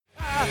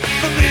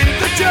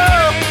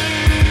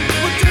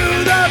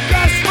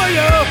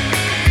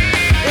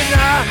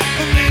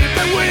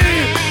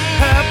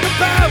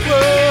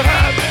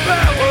have the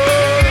power.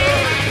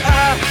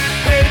 I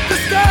hate the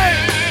state,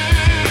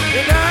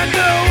 and I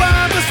know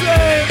I'm a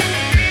slave.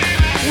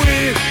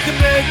 We can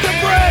make the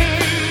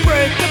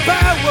break the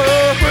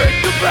power, break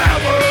the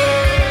power.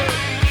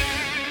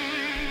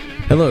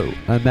 Hello,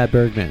 I'm Matt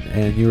Bergman,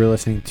 and you are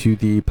listening to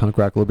the Punk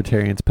Rock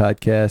Libertarians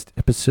podcast,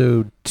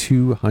 episode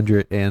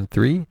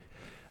 203.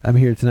 I'm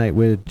here tonight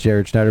with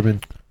Jared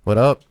Schneiderman. What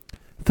up?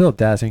 Philip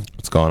Dassing.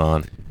 What's going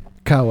on?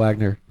 Kyle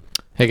Wagner.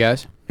 Hey,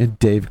 guys. And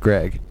Dave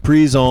Gregg.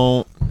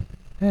 Present.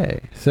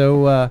 Hey.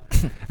 So, I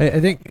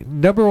think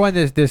number one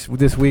this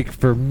week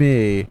for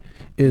me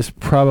is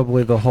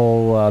probably the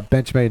whole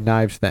Benchmade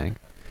knives thing.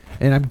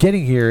 And I'm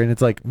getting here, and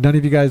it's like, none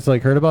of you guys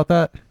heard about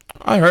that?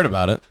 I heard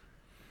about it.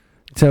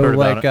 So Heard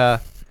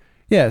about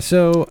yeah.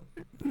 So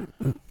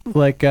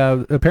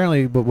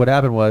apparently, what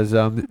happened was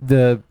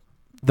the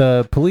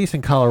police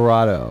in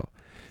Colorado,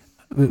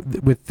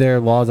 with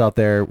their laws out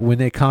there, when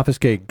they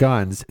confiscate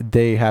guns,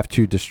 they have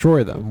to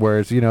destroy them.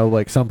 Whereas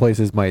some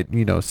places might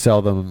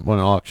sell them on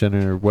an auction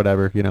or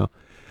whatever,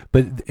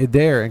 but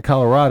there in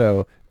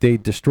Colorado they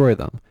destroy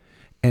them.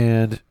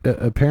 And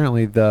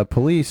apparently the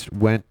police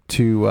went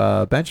to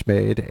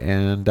Benchmade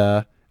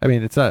and. I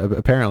mean, it's not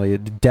apparently.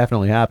 It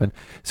definitely happened.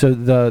 So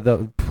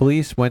the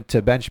police went to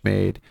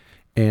Benchmade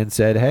and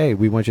said, "Hey,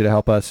 we want you to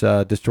help us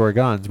destroy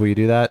guns. Will you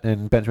do that?"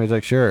 And Benchmade's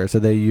like, "Sure." So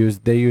they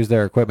used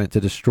their equipment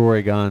to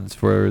destroy guns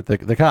for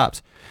the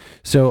cops.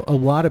 So a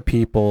lot of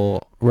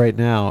people right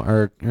now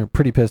are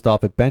pretty pissed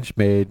off at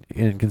Benchmade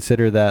and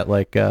consider that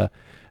a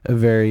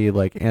very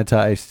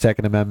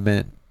anti-Second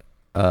Amendment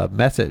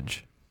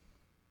message.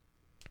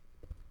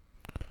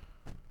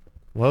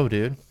 Whoa,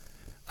 dude.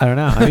 I don't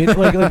know. I mean,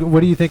 what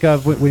do you think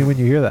of when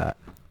you hear that?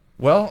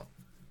 Well,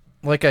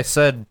 like I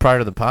said prior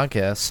to the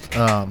podcast,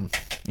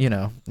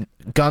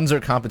 guns are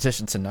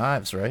competition to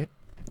knives, right?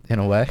 In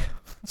a way.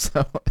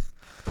 So,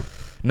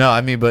 no,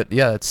 I mean, but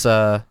yeah, it's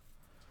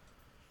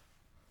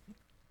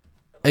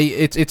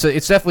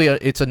definitely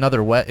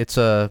another it's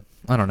I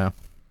don't know.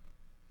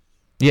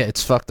 Yeah,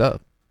 it's fucked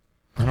up.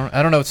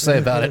 I don't know what to say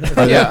about it.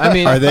 Yeah, I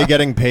mean, are they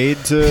getting paid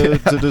to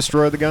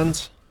destroy the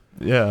guns?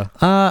 Yeah.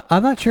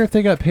 I'm not sure if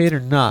they got paid or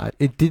not.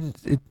 It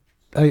didn't.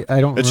 I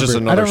don't. It's just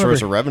another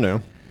source of revenue.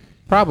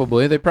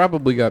 Probably they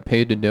probably got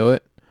paid to do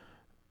it.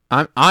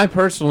 I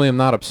personally am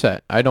not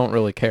upset. I don't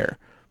really care.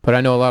 But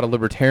I know a lot of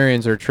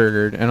libertarians are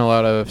triggered, and a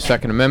lot of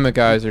Second Amendment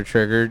guys are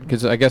triggered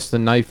because I guess the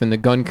knife and the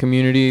gun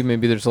community,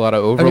 maybe there's a lot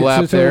of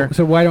overlap there.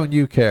 So why don't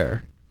you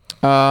care?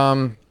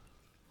 A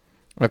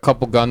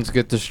couple guns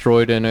get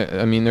destroyed, and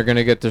I mean they're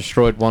gonna get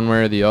destroyed one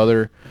way or the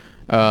other.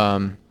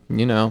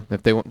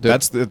 If they want,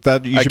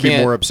 you should be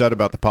more upset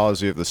about the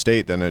policy of the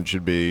state than it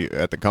should be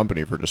at the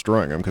company for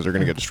destroying them because they're going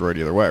to get destroyed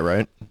either way,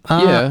 right?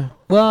 Yeah.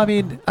 Well, I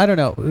mean, I don't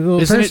know. Well,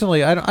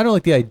 personally, I don't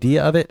like the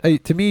idea of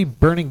it. To me,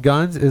 burning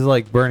guns is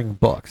like burning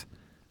books.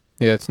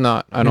 Yeah, it's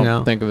not. I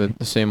don't think of it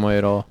the same way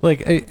at all.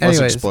 Less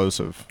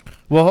explosive.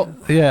 Well,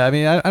 yeah. I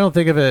mean, I don't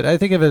think of it. I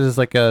think of it as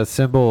like a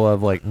symbol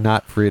of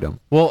not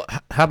freedom. Well,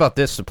 how about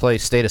this to play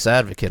status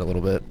advocate a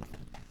little bit?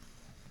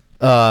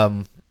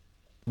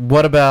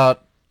 What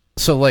about?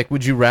 So,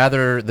 would you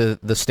rather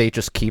the state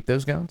just keep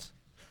those guns?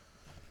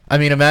 I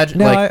mean, imagine,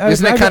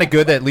 isn't it kind of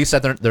good that at least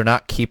that they're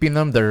not keeping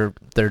them, they're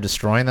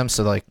destroying them,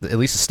 so, at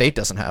least the state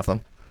doesn't have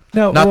them?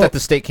 No, Not that the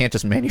state can't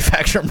just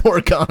manufacture more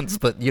guns,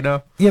 but,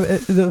 Yeah,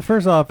 but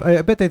first off,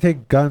 I bet they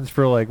take guns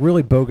for,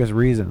 really bogus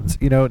reasons.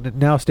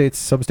 Now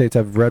some states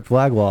have red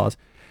flag laws.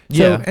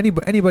 So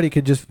anybody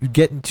could just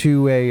get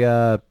into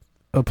a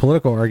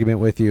political argument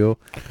with you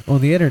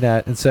on the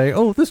internet and say,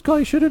 "Oh, this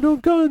guy should have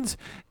known guns,"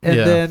 and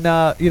then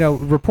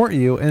report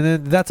you, and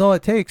then that's all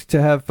it takes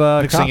to have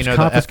next cops thing you know,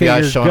 confiscate the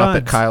your FBI's showing guns.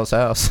 up at Kyle's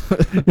house,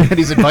 and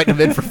he's inviting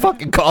him in for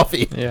fucking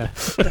coffee. Yeah,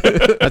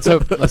 let's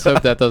hope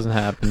that doesn't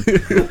happen.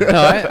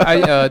 No,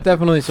 I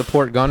definitely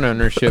support gun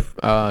ownership,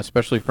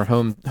 especially for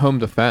home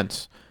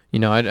defense.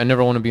 I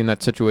never want to be in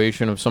that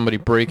situation of somebody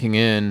breaking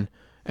in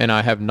and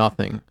I have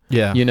nothing.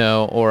 Yeah.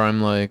 Or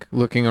I'm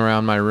looking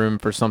around my room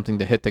for something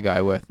to hit the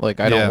guy with.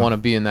 I don't want to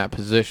be in that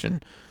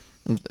position.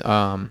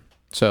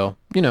 So,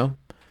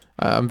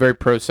 I'm very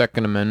pro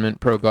Second Amendment,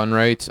 pro gun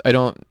rights. I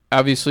don't,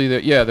 obviously,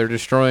 they're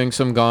destroying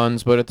some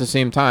guns, but at the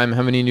same time,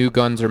 how many new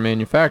guns are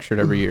manufactured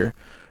every year,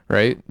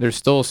 right? There's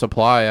still a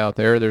supply out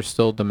there. There's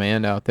still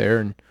demand out there,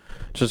 and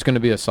it's just going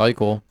to be a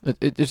cycle.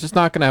 It's just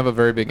not going to have a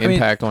very big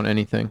impact on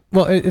anything.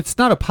 Well, it's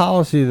not a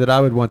policy that I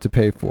would want to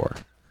pay for.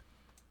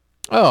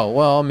 Oh,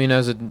 well, I mean,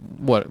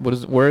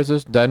 where is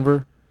this?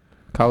 Denver?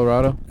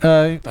 Colorado?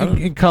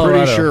 In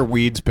Colorado. Pretty sure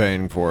weed's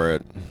paying for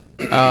it.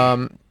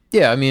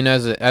 Yeah, I mean,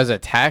 as a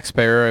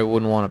taxpayer, I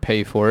wouldn't want to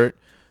pay for it.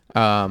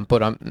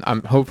 But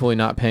I'm hopefully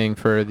not paying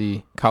for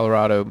the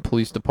Colorado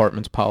Police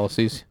Department's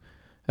policies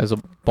as a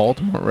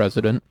Baltimore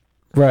resident.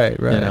 Right.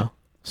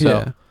 So,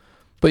 yeah.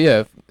 But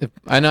yeah,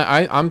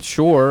 I'm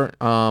sure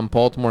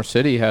Baltimore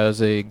City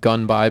has a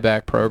gun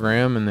buyback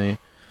program, and they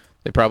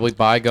probably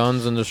buy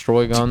guns and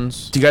destroy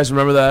guns. Do you guys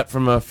remember that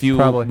from a few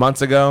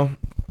months ago?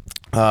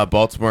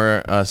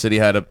 Baltimore City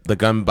had the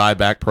gun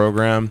buyback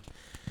program,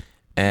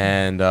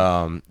 And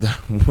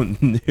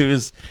when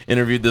News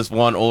interviewed this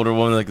one older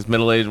woman, like this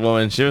middle-aged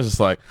woman, she was just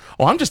like,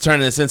 "Oh, I'm just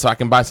turning this in so I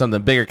can buy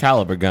something bigger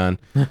caliber gun."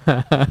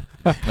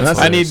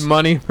 I need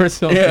money for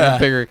something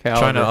bigger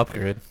caliber. Trying to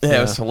upgrade. Yeah,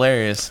 it was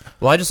hilarious.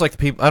 Well, I just like the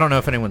people. I don't know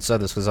if anyone said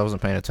this because I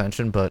wasn't paying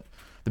attention, but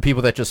the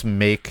people that just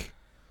make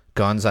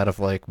guns out of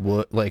like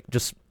wood, like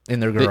just in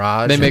their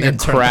garage. They make a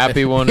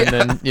crappy one and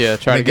then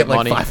try to get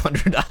like money.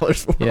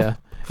 $500 for them. Yeah.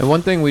 And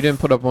one thing we didn't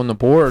put up on the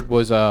board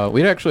was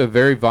we had actually a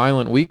very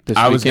violent week this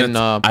week in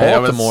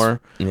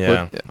Baltimore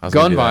with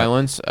gun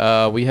violence.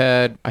 We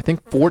had, I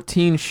think,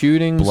 14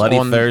 shootings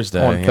on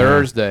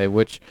Thursday,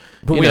 which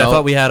I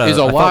thought we had is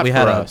a lot for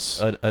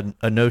us.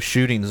 A no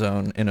shooting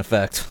zone in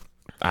effect.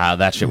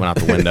 That shit went out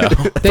the window.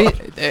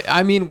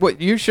 I mean,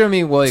 what you show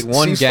me, like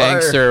one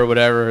gangster or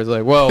whatever is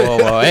like,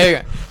 whoa,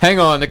 hey, hang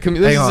on,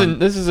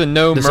 this is a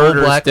no this murder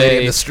old black day lady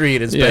in the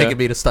street is begging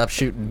me to stop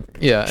shooting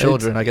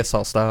children. I guess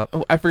I'll stop.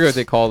 I forget what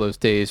they call those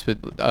days,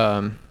 but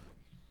God,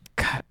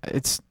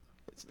 it's.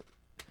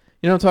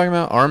 You know what I'm talking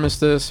about?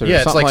 Armistice or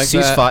something like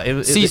ceasefire.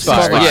 That?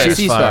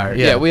 Ceasefire.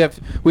 Yeah, we have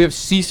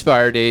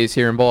ceasefire days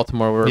here in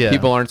Baltimore where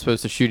people aren't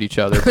supposed to shoot each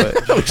other, but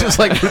which is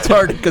like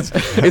retarded because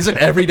isn't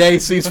every day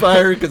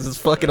ceasefire because it's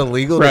fucking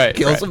illegal to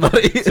kill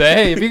somebody. So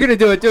hey, if you're gonna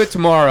do it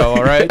tomorrow.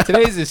 All right,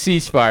 today's a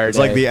ceasefire. It's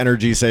like the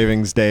energy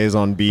savings days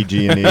on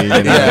BG&E. You know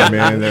what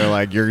I mean? They're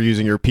like you're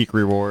using your peak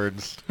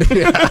rewards.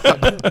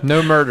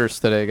 No murders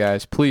today,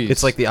 guys. Please.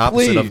 It's like the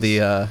opposite of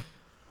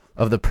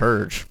the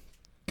purge.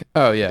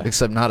 Oh yeah,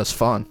 except not as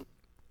fun.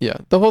 Yeah,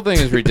 the whole thing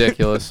is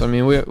ridiculous. I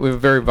mean, we have a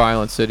very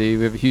violent city.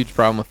 We have a huge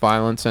problem with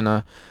violence, and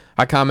I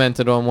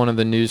commented on one of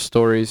the news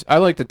stories. I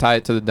like to tie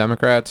it to the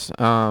Democrats.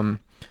 So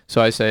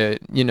I say,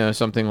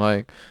 something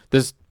like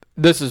this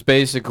is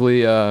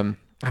basically, I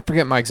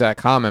forget my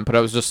exact comment, but I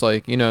was just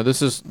like,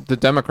 this is the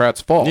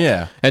Democrats' fault.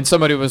 Yeah. And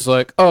somebody was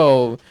like,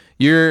 oh,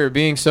 you're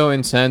being so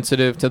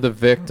insensitive to the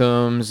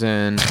victims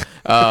and,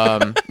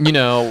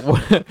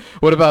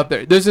 what about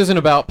this isn't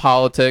about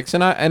politics.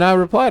 And I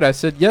replied, I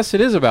said, yes,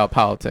 it is about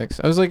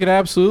politics. I was like, it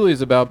absolutely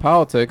is about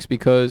politics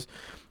because,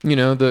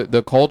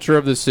 the culture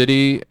of the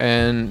city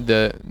and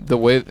the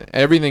way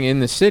everything in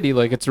the city,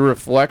 like it's a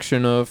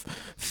reflection of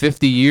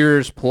 50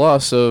 years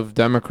plus of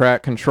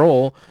Democrat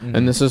control.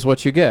 And this is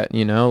what you get,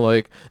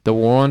 like the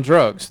war on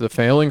drugs, the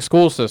failing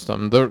school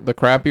system, the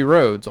crappy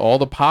roads, all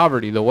the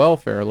poverty, the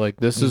welfare,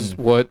 like this is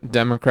what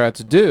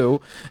Democrats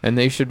do, and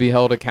they should be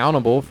held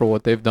accountable for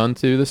what they've done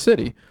to the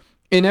city.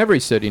 In every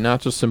city, not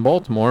just in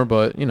Baltimore,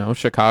 but,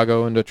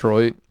 Chicago and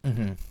Detroit.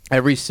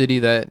 Every city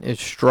that is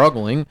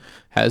struggling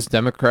has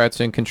Democrats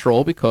in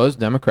control because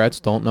Democrats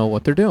don't know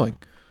what they're doing.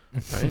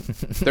 Right?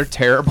 They're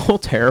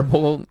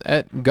terrible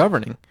at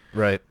governing.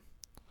 Right.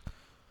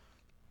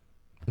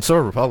 And so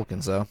are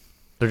Republicans, though.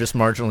 They're just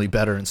marginally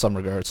better in some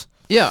regards.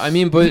 Yeah, I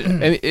mean, but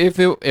if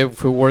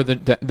it were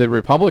the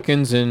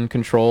Republicans in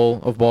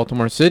control of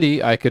Baltimore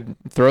City, I could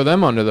throw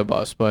them under the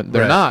bus, but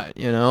they're not.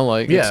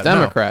 It's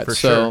Democrats. No, for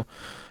so. Sure.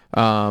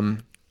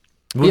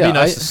 It would be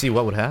nice to see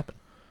what would happen.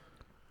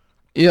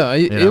 Yeah,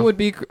 it would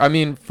be. I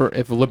mean,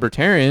 if a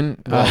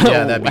libertarian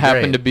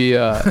happened to be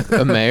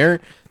a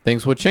mayor,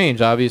 things would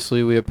change.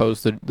 Obviously, we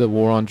oppose the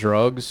war on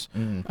drugs.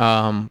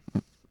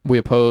 We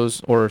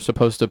oppose or are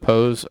supposed to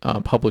oppose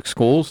public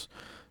schools.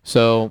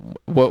 So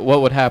what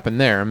would happen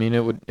there? I mean,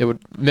 it would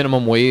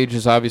minimum wage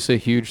is obviously a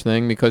huge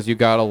thing because you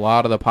got a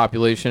lot of the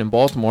population in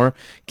Baltimore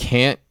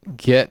can't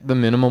get the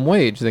minimum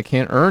wage. They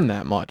can't earn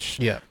that much.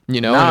 Yeah.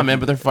 Nah, man,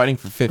 but they're fighting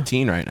for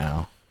 15 right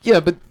now. Yeah,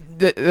 but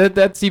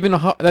that's an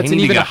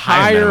even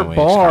higher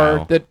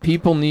bar that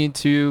people need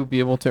to be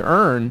able to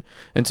earn,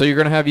 and so you're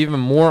going to have even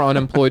more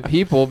unemployed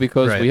people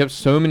because we have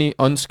so many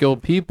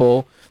unskilled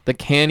people that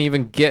can't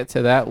even get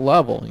to that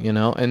level,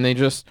 and they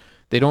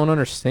don't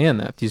understand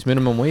that, these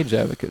minimum wage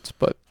advocates.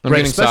 But I'm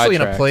getting especially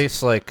sidetracked. In a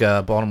place like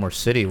Baltimore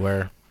City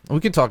where we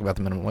can talk about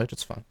the minimum wage,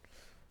 it's fun.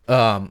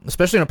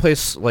 Especially in a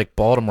place like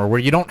Baltimore where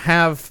you don't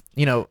have,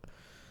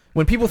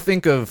 when people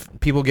think of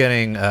people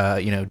getting,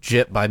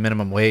 gypped by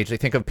minimum wage, they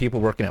think of people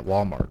working at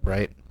Walmart,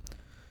 right?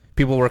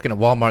 People working at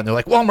Walmart, and they're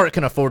like, Walmart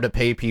can afford to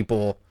pay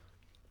people,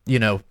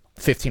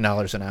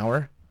 $15 an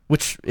hour,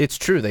 which it's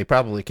true, they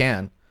probably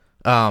can.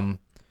 But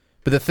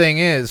the thing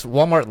is,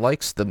 Walmart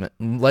likes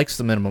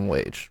the minimum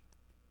wage.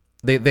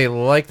 They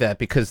like that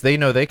because they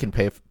know they can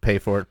pay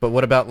for it. But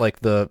what about like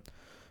the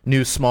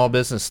new small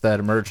business that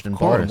emerged in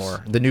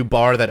Baltimore, the new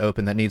bar that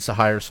opened that needs to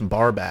hire some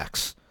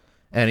barbacks,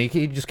 and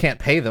he just can't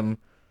pay them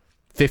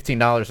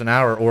 $15 an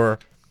hour or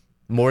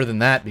more than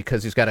that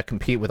because he's got to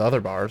compete with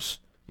other bars.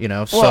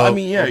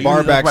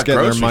 Barbacks get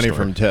their money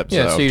from tips.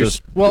 Yeah, so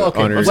just like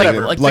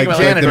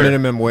the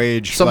minimum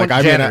wage.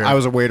 Janitor. I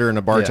was a waiter and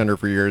a bartender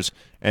for years,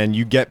 and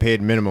you get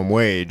paid minimum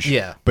wage.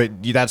 Yeah,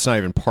 but that's not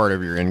even part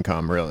of your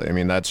income, really. I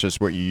mean, that's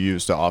just what you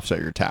use to offset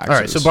your taxes.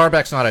 All right, so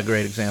barback's not a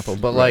great example,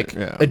 but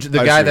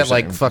the guy that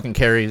like fucking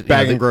carries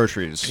bagging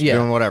groceries,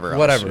 doing whatever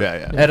else.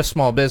 At a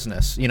small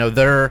business,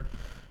 they're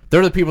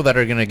the people that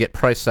are going to get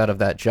priced out of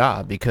that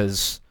job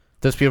because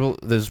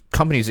those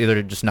companies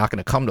either just not going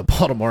to come to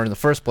Baltimore in the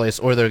first place,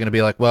 or they're going to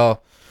be like,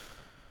 well,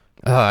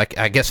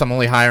 I guess I'm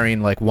only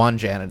hiring like one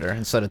janitor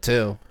instead of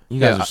two. You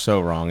guys are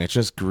so wrong. It's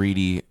just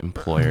greedy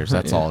employers.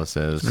 That's all this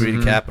is.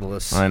 Greedy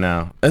capitalists. I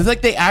know. It's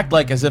like they act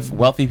like as if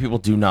wealthy people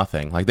do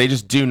nothing. Like they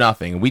just do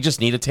nothing. We just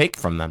need to take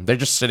from them. They're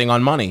just sitting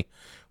on money.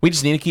 We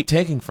just need to keep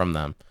taking from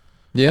them.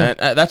 Yeah.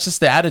 And, that's just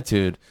the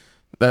attitude.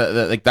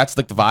 Like that's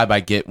like the vibe I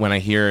get when I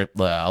hear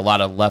a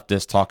lot of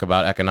leftists talk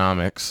about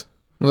economics.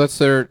 Well, that's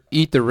their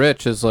 "eat the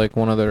rich" is like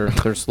one of their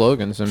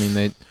slogans. I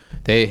mean,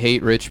 they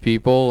hate rich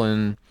people,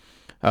 and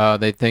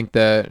they think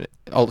that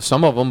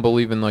some of them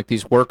believe in like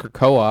these worker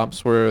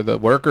co-ops where the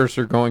workers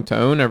are going to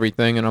own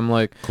everything. And I'm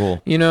like,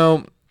 cool. You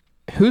know,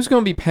 who's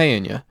going to be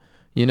paying you?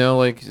 You know,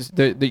 like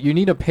you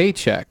need a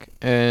paycheck,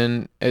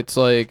 and it's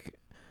like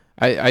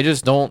I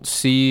just don't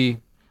see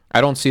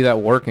that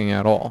working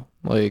at all.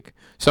 Like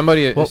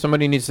somebody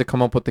needs to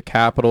come up with the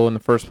capital in the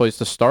first place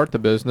to start the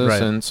business,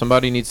 right. And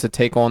somebody needs to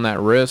take on that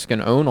risk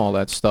and own all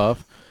that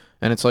stuff.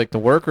 And it's like the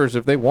workers,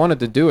 if they wanted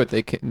to do it,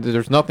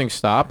 there's nothing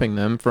stopping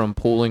them from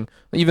pooling.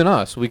 Even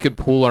us, we could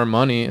pool our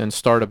money and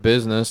start a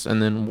business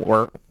and then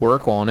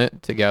work on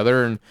it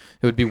together, and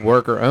it would be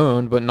worker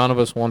owned. But none of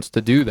us wants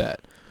to do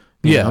that.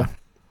 You know?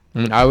 I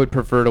mean, I would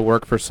prefer to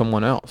work for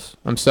someone else.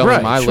 I'm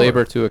selling my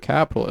labor to a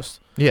capitalist.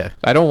 Yeah.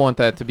 I don't want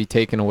that to be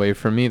taken away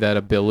from me, that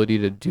ability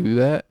to do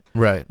that.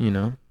 Right. You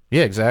know?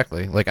 Yeah,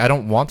 exactly. Like, I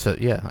don't want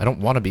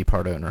to be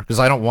part owner because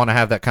I don't want to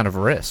have that kind of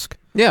risk.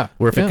 Yeah.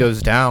 Where if it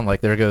goes down,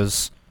 like, there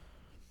goes...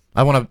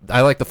 I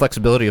like the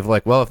flexibility of,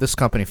 like, well, if this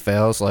company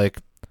fails, like,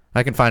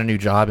 I can find a new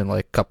job in,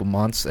 like, a couple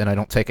months and I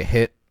don't take a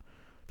hit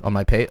on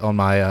my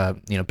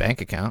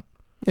bank account.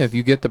 Yeah, if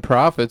you get the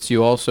profits,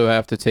 you also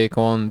have to take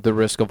on the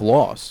risk of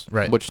loss,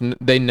 right? Which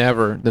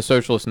the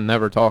socialists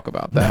never talk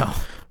about that, no.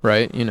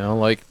 Right? You know,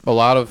 like a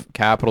lot of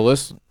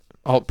capitalists,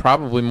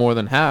 probably more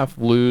than half,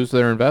 lose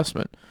their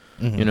investment,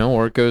 you know,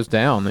 or it goes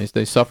down.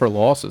 They suffer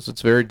losses.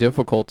 It's very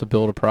difficult to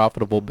build a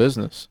profitable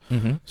business.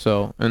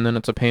 So, and then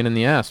it's a pain in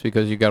the ass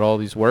because you got all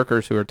these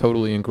workers who are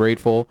totally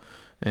ungrateful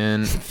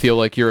and feel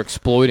like you're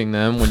exploiting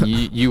them when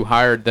you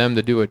hired them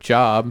to do a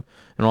job.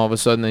 And all of a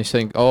sudden they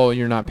think, oh,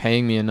 you're not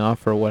paying me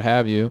enough or what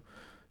have you.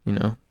 You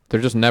know,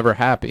 they're just never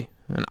happy.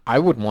 And I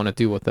wouldn't want to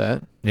deal with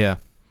that. Yeah.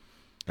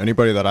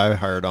 Anybody that I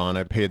hired on,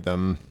 I paid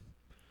them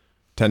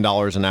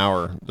 $10 an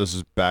hour. This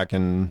is back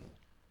in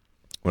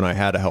when I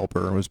had a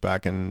helper. It was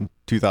back in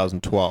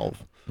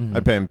 2012. I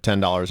paid them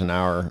 $10 an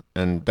hour,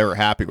 and they were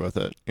happy with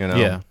it, you know?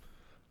 Yeah.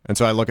 And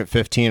so I look at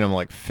 15, I'm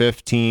like,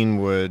 15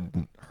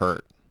 would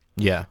hurt.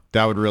 Yeah.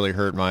 That would really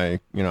hurt my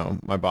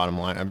bottom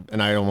line.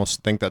 And I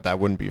almost think that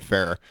wouldn't be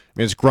fair. I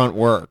mean, it's grunt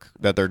work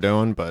that they're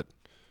doing, but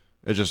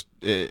that's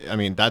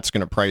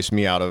going to price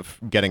me out of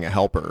getting a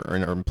helper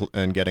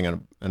and getting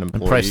an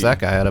employee. And price that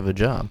guy out of a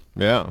job.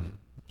 Yeah.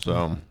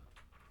 So.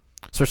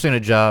 Especially in a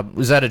job.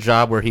 Was that a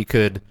job where he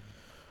could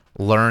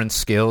learn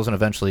skills and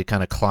eventually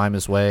kind of climb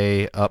his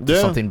way up to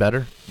something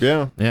better?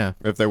 Yeah. Yeah.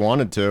 If they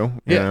wanted to,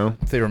 you know.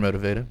 If they were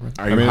motivated.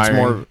 Are you hiring? It's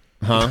more...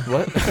 Huh?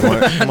 What?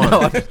 Come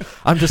on. No,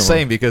 I'm just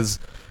saying because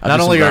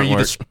not only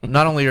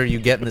are you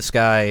getting this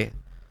guy,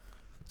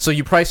 so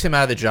you price him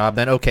out of the job,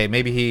 then okay,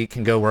 maybe he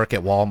can go work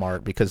at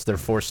Walmart because they're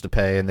forced to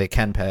pay and they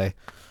can pay.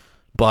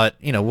 But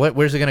you know,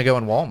 where's he going to go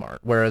in Walmart?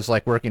 Whereas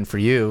like working for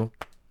you,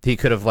 he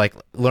could have like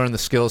learned the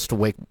skills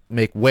to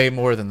make way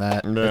more than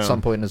that at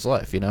some point in his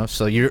life. You know,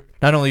 so you're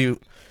not only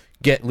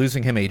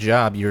losing him a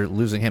job, you're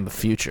losing him a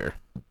future.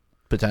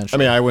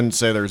 Potentially. I mean, I wouldn't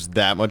say there's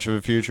that much of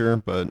a future,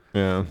 but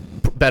yeah.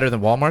 Better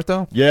than Walmart,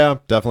 though? Yeah,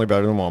 definitely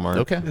better than Walmart.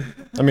 Okay.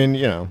 I mean,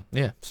 you know.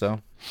 Yeah,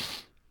 so.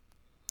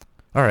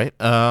 All right.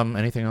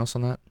 Anything else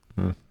on that?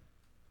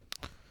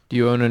 Do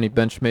you own any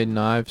Benchmade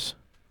knives?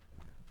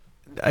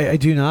 I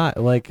do not.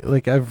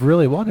 Like I've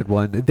really wanted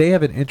one. They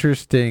have an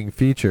interesting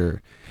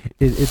feature.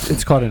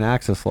 It's called an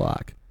axis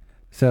lock.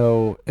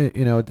 So,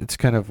 it's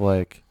kind of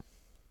like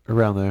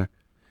around there.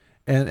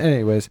 And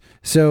anyways,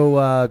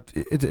 so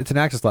it's an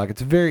axis lock.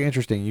 It's very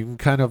interesting. You can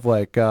kind of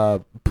like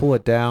pull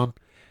it down,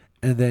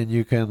 and then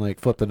you can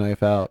like flip the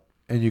knife out,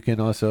 and you can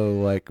also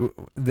like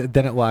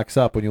then it locks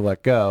up when you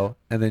let go,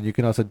 and then you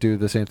can also do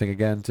the same thing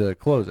again to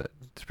close it.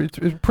 It's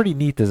a pretty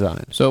neat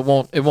design.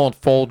 So it won't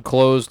fold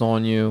closed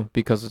on you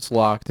because it's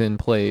locked in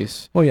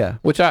place. Well, yeah.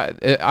 Which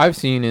I've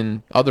seen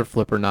in other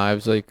flipper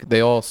knives. Like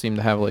they all seem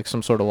to have like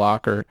some sort of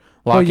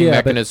locking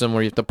mechanism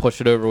where you have to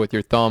push it over with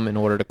your thumb in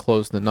order to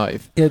close the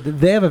knife. Yeah,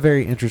 they have a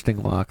very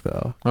interesting lock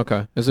though.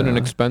 Okay. Is it an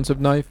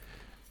expensive knife?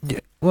 Yeah.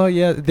 Well,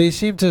 yeah. They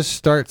seem to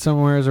start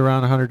somewhere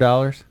around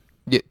 $100.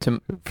 Yeah,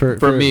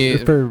 for me,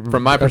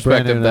 from my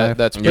perspective,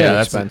 that's pretty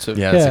expensive.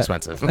 It's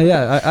expensive.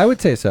 Yeah, I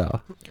would say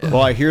so.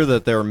 Well, I hear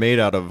that they're made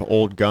out of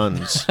old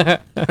guns.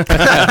 That's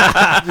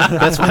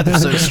why they're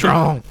so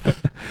strong.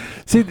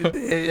 See,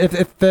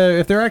 if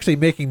they're actually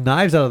making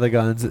knives out of the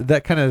guns,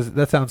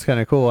 that sounds kind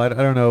of cool. I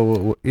don't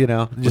know,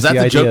 just was that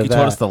the joke you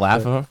told us to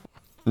laugh at?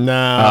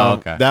 No,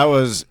 okay. That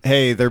was,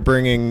 hey, they're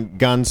bringing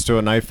guns to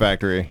a knife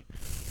factory.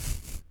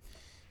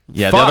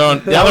 Yeah,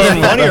 Fuck, the other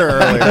one, funnier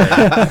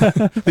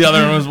earlier. the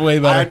other one was way I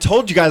better.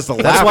 told you guys to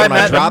laugh That's why when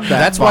I dropped that.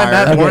 That's why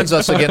Matt fire. warns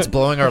us against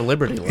blowing our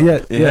Liberty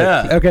line.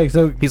 Yeah. Okay,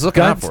 so He's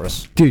looking out for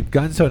us. Dude,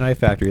 Guns to a Knife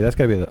Factory. That's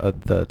gotta be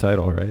the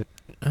title, right?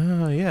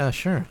 Yeah,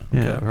 sure.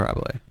 Yeah,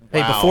 probably. Hey,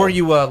 Wow. before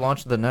you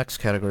launch the next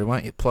category, why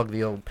don't you plug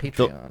the old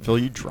Patreon? Phil,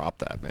 you dropped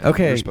that, man.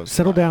 Okay, You're supposed to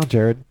settle laugh. down,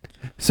 Jared.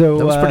 So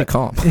That was pretty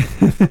calm.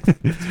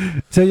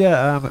 So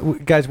yeah,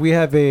 guys, we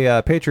have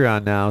a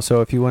Patreon now.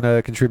 So if you want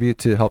to contribute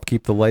to help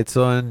keep the lights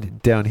on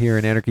down here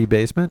in Anarchy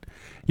Basement,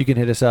 you can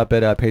hit us up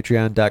at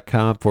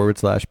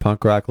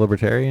patreon.com/punk rock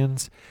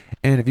libertarians.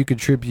 And if you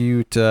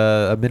contribute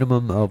a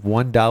minimum of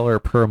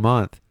 $1 per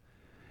month,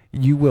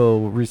 you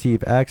will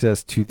receive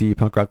access to the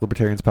Punk Rock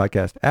Libertarians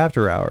podcast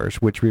After Hours,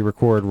 which we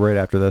record right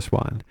after this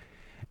one.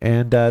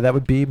 And that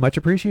would be much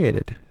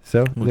appreciated.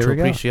 So there we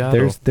go. appreciado.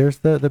 There's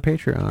the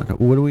Patreon.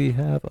 What do we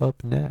have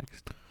up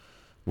next?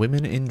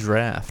 Women in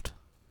draft.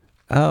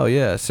 Oh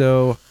yeah.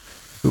 So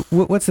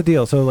what's the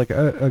deal? So like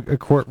a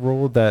court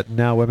ruled that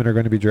now women are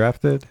going to be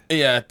drafted.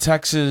 Yeah,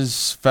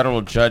 Texas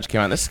federal judge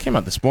came out. This came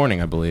out this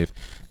morning, I believe.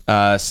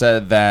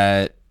 Said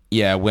that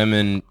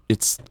women.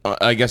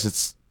 I guess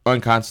it's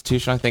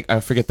unconstitutional. I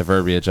forget the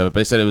verbiage of it,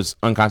 but they said it was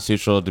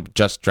unconstitutional to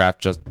just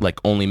draft like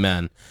only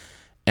men,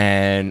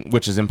 and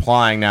which is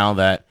implying now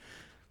that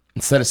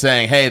instead of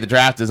saying, "Hey, the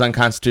draft is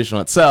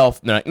unconstitutional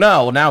itself," they're like,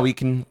 "No, well now we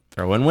can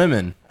throw in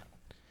women."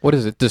 What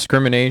is it?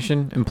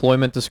 Discrimination?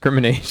 Employment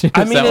discrimination?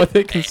 I Is mean, that what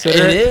they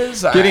consider it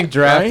is Getting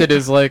drafted right?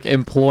 is like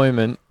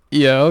employment.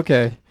 Yeah,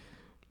 okay.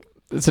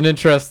 It's an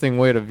interesting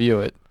way to view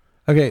it.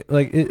 Okay,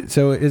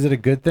 so is it a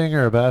good thing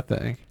or a bad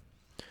thing?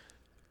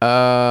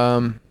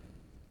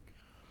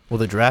 Well,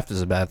 the draft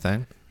is a bad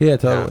thing. Yeah,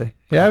 totally.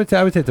 Yeah, I would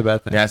say it's a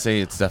bad thing. Yeah, I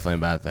say it's definitely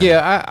a bad thing.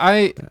 Yeah,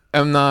 I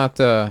am not.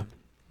 So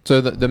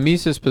the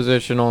Mises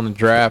position on the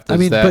draft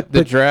is but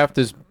the draft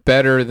is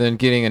better than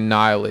getting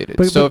annihilated.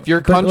 But if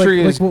your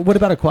country is, what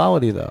about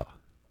equality though?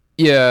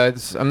 yeah,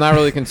 I'm not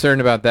really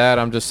concerned about that.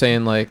 I'm just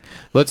saying, like,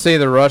 let's say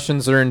the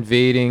Russians are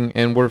invading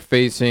and we're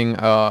facing,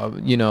 a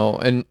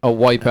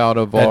wipeout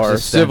of our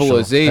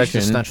civilization,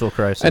 Existential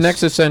crisis. an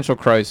existential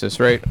crisis,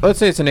 right? Let's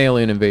say it's an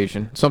alien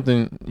invasion,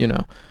 something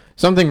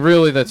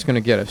really that's going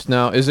to get us.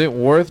 Now, is it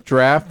worth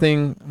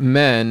drafting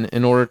men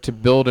in order to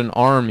build an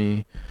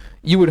army?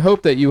 You would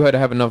hope that you had to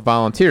have enough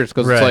volunteers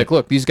because Right. it's like,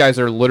 look, these guys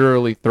are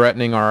literally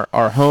threatening our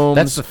homes,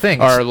 That's the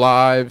thing. our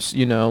lives.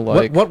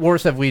 What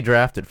wars have we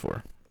drafted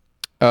for?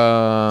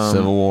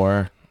 Civil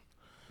War,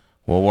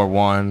 World War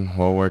I,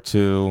 World War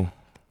II.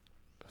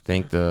 I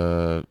think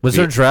Was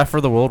there a draft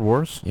for the World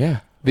Wars?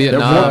 Yeah.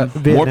 Vietnam.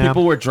 More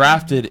people were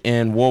drafted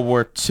in World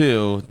War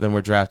II than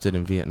were drafted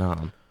in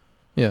Vietnam.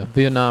 Yeah,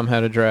 Vietnam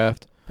had a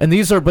draft. And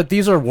these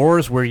are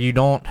wars where you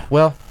don't.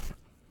 Well,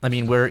 I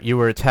mean, where you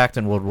were attacked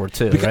in World War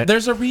II, Because right?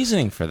 there's a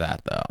reasoning for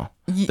that, though.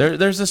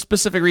 There's a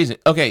specific reason.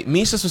 Okay,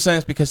 Mises was saying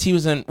this because he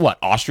was in,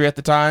 Austria at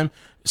the time,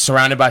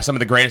 surrounded by some of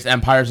the greatest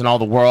empires in all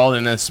the world,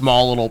 in a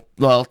small little,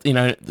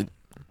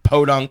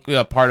 podunk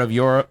part of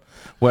Europe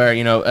where,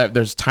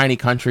 there's tiny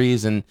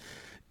countries. And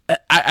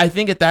I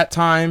think at that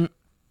time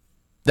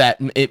that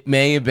it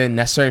may have been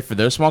necessary for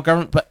those small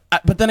governments.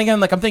 But then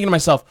again, I'm thinking to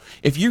myself,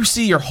 if you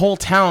see your whole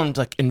town,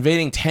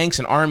 invading tanks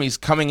and armies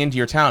coming into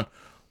your town,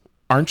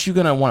 aren't you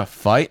gonna want to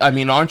fight? I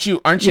mean, aren't you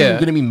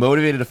gonna be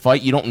motivated to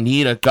fight? You don't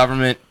need a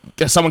government,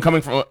 someone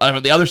coming from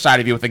the other side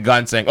of you with a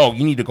gun saying, "Oh,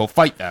 you need to go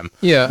fight them."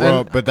 Yeah,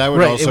 Well, but that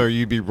would also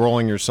you'd be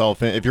rolling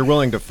yourself in if you're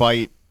willing to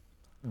fight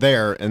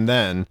there and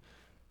then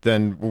I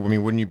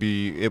mean, wouldn't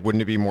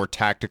it be more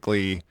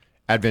tactically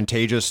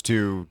advantageous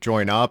to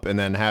join up and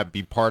then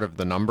be part of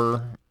the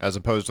number as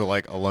opposed to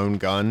like a lone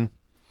gun?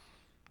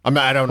 I'm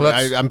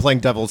playing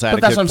devil's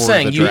advocate. But that's what I'm for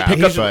saying. the You draft,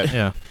 pick up,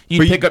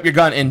 but- pick up your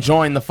gun and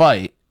join the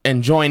fight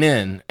and join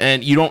in,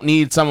 and you don't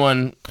need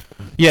someone.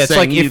 Yeah, it's saying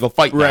like you need to go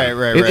fight. them.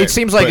 Right. It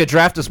seems like a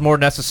draft is more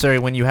necessary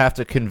when you have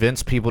to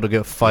convince people to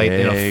go fight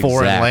in a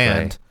foreign Exactly.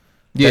 land.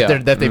 Yeah.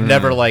 that they've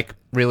never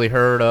really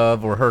heard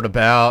of or heard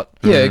about.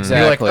 Yeah, You're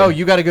exactly. like, oh,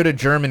 you got to go to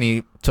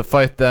Germany to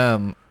fight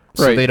them,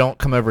 so Right. they don't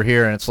come over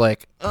here. And it's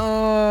like,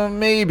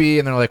 maybe.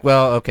 And they're like,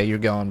 well, okay, you're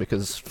going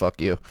because fuck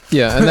you.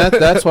 Yeah, and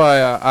that's why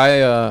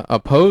I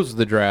oppose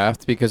the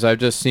draft, because I've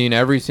just seen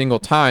every single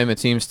time it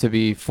seems to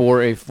be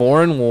for a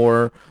foreign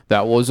war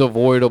that was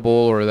avoidable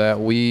or that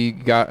we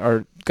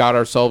got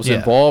ourselves Yeah.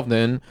 involved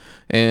in,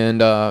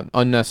 and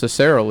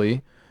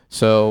unnecessarily.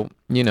 So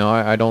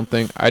I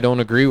don't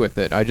agree with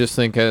it. I just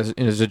think as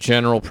a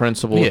general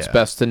principle, it's Yeah.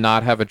 best to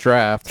not have a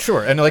draft.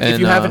 Sure. And if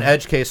you have an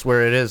edge case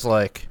where it is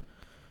like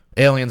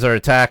aliens are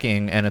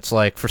attacking and it's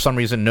like for some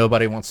reason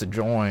nobody wants to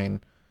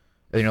join,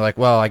 then you're like,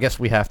 well, I guess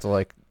we have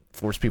to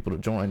force people to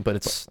join. But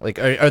it's like,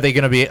 are they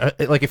going to be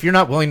if you're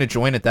not willing to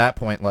join at that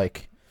point,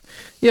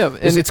 Yeah,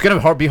 and it's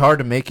going to be hard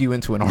to make you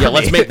into an army. Yeah,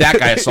 let's make that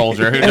guy a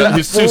soldier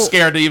who's too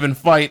scared to even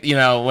fight.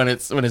 When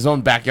his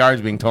own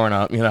backyard's being torn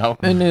up.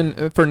 And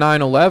then for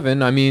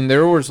 9/11, I mean,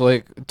 there was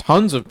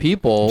tons of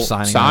people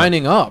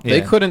signing up. They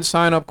Yeah. couldn't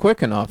sign up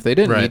quick enough. They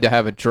didn't Right. need to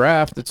have a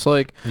draft. It's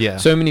Yeah.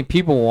 so many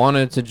people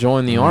wanted to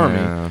join the army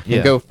and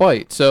Yeah. go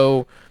fight.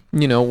 So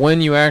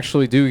when you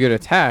actually do get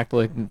attacked,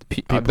 like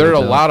there are a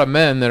lot of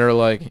men that are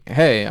like,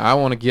 hey, I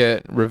want to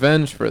get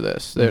revenge for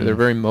this. They're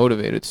very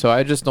motivated. So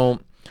I just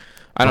don't.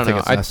 I don't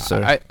know.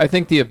 I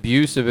think the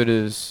abuse of it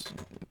is,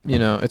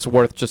 it's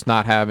worth just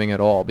not having at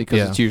all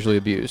because it's usually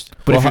abused.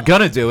 But if you're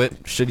gonna do it,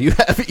 should you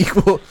have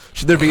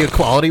should there be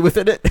equality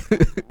within it?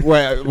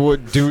 Well,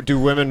 do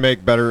women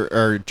make better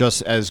or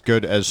just as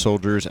good as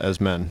soldiers as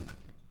men?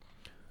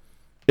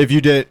 If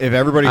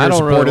everybody here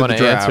supported the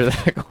draft, answer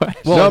that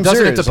question. Well,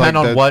 doesn't it depend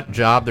on what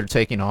job they're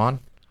taking on?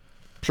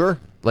 Sure.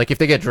 Like if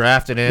they get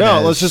drafted in. No,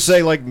 let's just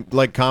say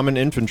like common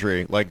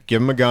infantry. Like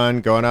give them a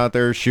gun, going out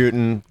there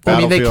shooting,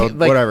 battlefield,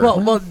 whatever.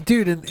 Well,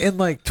 dude, in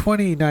like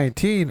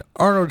 2019,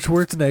 Arnold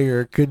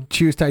Schwarzenegger could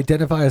choose to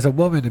identify as a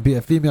woman and be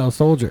a female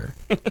soldier.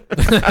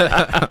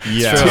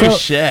 Yeah.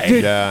 Touche.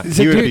 Yeah.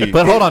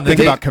 But hold on, think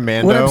about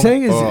Commando. What I'm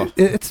saying is,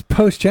 it's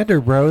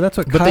post-gender, bro. That's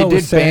what Kyle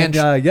was saying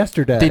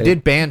yesterday. They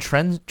did ban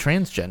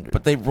transgender,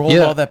 but they rolled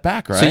all that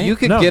back, right? So you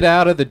could get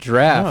out of the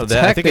draft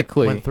technically. I think it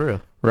went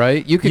through.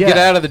 Right? You could get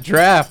out of the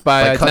draft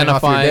by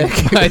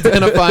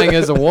identifying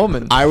as a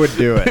woman. I would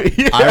do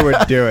it. I would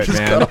do it,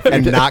 man.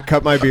 And not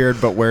cut my beard,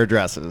 but wear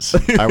dresses.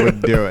 I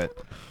would do it.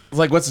 It's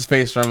like, what's his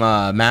face from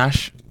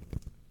MASH?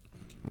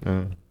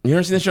 You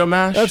ever seen the show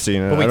MASH? I've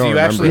seen it. But wait, do you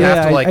actually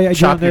have to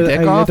chop your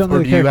dick off,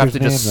 or do you have to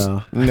just? No.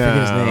 I forget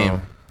his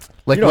name.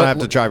 Like you don't have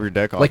to chop your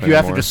dick off. Like you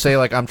have to just say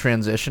like I'm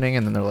transitioning,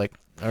 and then they're like,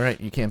 all right,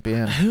 you can't be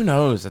in. Who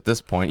knows at this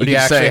point? Or do you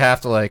actually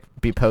have to like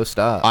be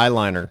post-op?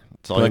 Eyeliner.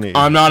 That's all you need.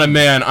 I'm not a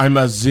man. I'm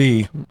a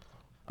Z.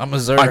 I'm a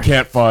Zer. I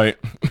can't fight.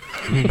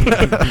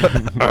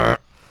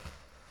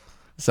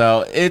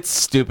 So it's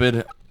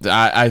stupid.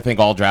 I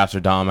think all drafts are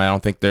dumb. I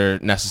don't think they're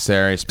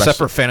necessary, except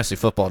for fantasy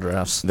football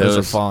drafts. Those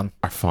are fun.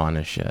 Are fun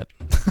as shit.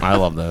 I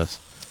love those.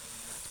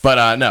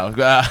 But no, damn,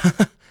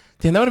 that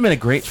would have been a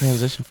great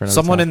transition for another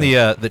someone topic.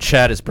 in the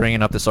chat is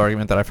bringing up this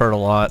argument that I've heard a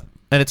lot,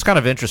 and it's kind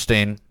of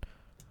interesting.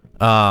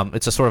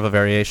 It's a sort of a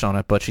variation on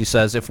it, but she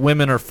says if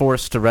women are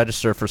forced to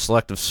register for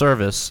selective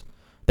service,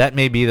 that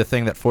may be the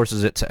thing that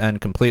forces it to end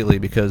completely,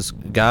 because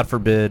God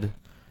forbid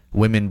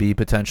women be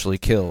potentially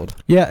killed.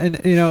 Yeah, and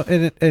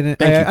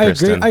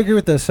I agree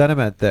with the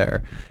sentiment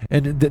there,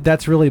 and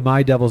that's really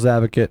my devil's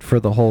advocate for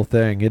the whole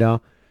thing,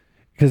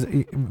 because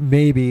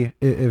maybe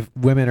if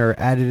women are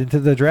added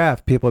into the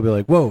draft, people will be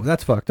like, "Whoa,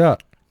 that's fucked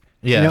up."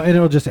 Yeah, and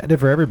it'll just end it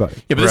for everybody.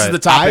 Yeah, but this is the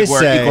topic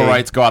where equal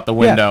rights go out the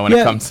window when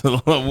it comes to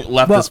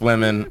leftist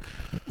women.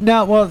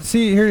 Now, well,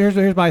 see,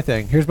 here's my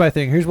thing. Here's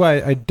Here's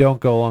why I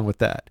don't go along with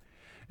that.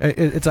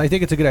 I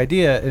think it's a good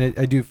idea, and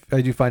I do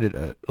find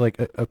it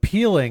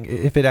appealing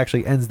if it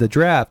actually ends the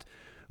draft.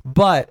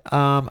 But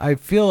I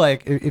feel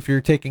like if you're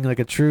taking like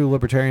a true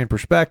libertarian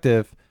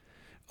perspective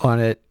on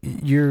it,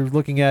 you're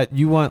looking at,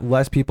 you want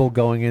less people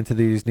going into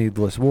these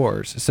needless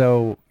wars.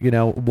 So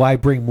why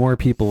bring more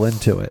people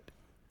into it?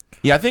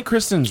 Yeah, I think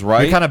Kristen's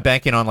right. You're kind of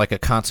banking on like a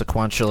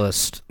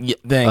consequentialist,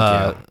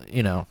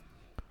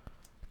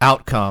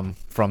 outcome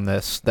from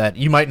this that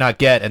you might not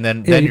get, and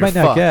then you you're might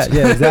fucked. not get.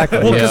 Yeah, exactly.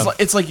 Well, because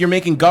it's like you're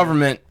making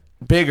government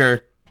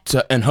bigger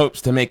in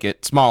hopes to make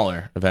it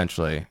smaller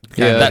eventually.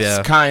 Yeah,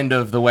 that's kind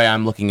of the way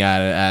I'm looking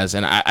at it as,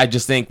 and I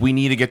just think we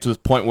need to get to this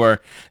point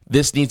where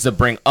this needs to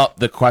bring up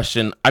the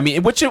question. I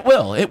mean, which it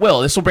will.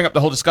 This will bring up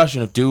the whole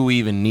discussion of, do we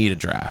even need a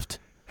draft?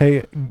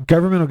 Hey,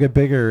 government will get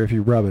bigger if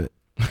you rub it.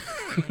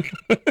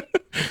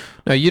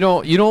 No, you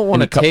don't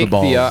want to take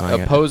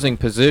the opposing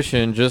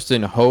position just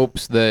in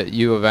hopes that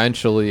you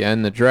eventually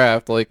end the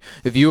draft. Like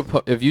if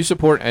you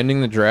support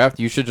ending the draft,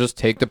 you should just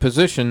take the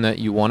position that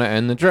you want to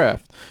end the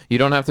draft. You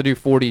don't have to do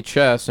 4D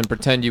chess and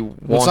pretend you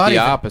want the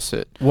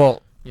opposite.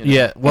 Well,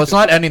 yeah. Well, it's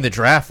not ending the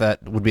draft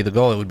that would be the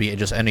goal. It would be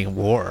just ending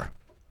war.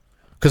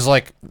 Because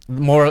like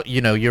more,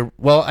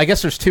 I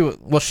guess there's two.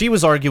 Well, she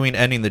was arguing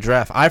ending the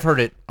draft. I've heard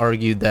it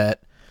argued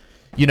that,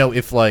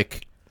 if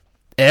like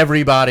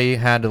everybody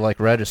had to like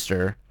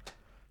register.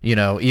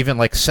 Even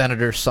like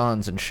senators'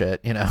 sons and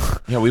shit,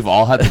 Yeah, we've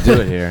all had to do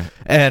it here.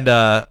 And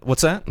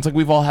what's that? It's like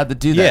we've all had to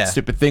do that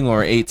stupid thing when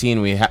we're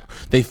 18.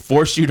 They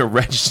force you to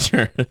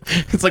register.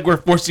 It's like we're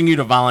forcing you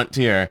to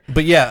volunteer.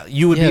 But yeah,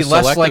 you would be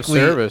less likely.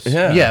 Service.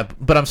 Yeah,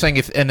 but I'm saying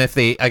if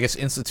they, I guess,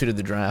 instituted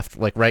the draft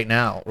like right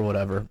now or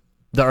whatever,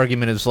 the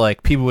argument is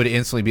like people would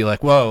instantly be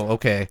like, whoa,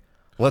 okay,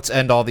 let's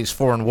end all these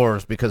foreign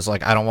wars because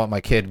like I don't want my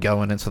kid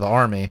going into the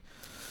army.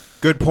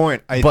 Good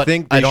point. I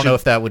don't know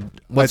if that would.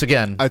 Once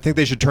again, I think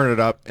they should turn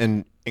it up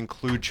and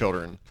include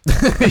children in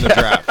the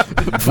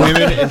draft.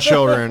 Women and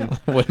children.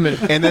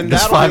 And then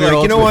that'll be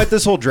like, you know what?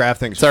 This whole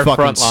draft thing's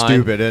fucking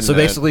stupid. Isn't so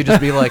basically,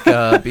 just be like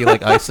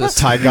ISIS.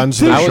 Tie guns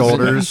to their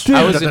shoulders.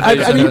 I was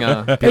envisioning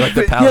be like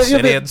the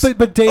Palestinians.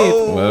 But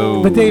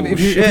Dave, if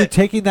you're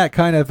taking that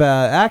kind of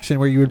action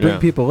where you would bring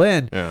people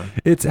in,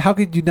 it's how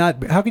could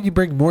you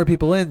bring more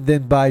people in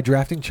than by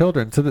drafting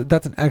children? So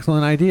that's an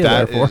excellent idea.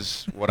 That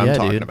is what I'm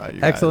talking about. You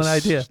excellent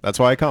guys. idea. That's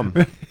why I come.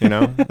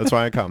 That's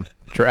why I come.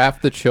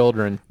 Draft the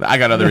children. I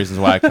got other reasons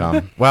why I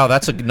come. Wow,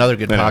 that's another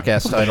good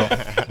podcast title.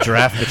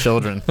 Draft the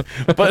children.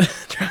 But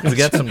We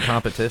got some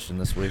competition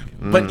this week.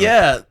 But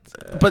yeah,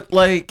 but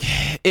like,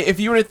 if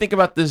you were to think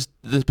about this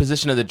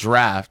position of the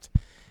draft,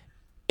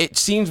 it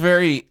seems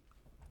very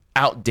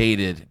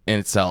outdated in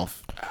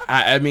itself.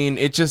 I mean,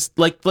 it just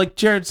like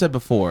Jared said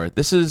before,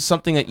 this is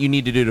something that you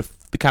need to do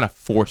to kind of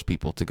force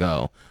people to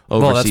go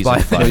overseas. Well,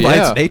 that's by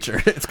Yeah. its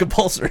nature. It's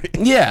compulsory.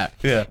 Yeah,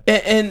 Yeah.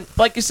 and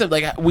like you said,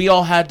 like we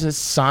all had to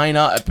sign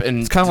up and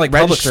It's kind of like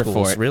public register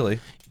schools, for it. really.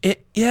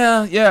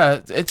 Yeah,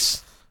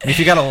 it's If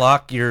you gotta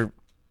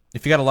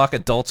lock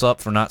adults up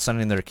for not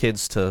sending their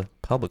kids to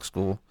public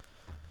school,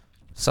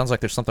 sounds like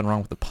there's something wrong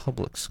with the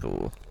public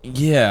school.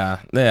 yeah.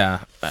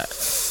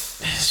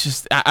 It's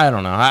just I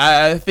don't know.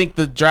 I think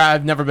the draft.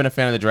 I've never been a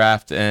fan of the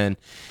draft, and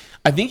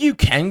I think you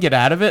can get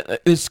out of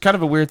it. It's kind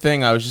of a weird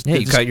thing. I was just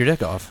You cut your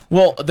dick off.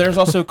 well. There's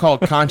also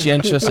called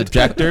conscientious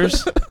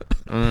objectors.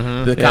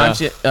 The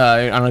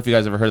I don't know if you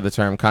guys ever heard of the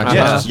term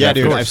conscientious. Yeah,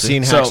 dude. course. I've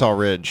seen So- Hacksaw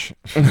Ridge.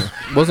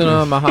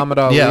 Wasn't Muhammad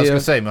Ali? Yeah, I was gonna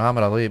say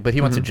Muhammad Ali, but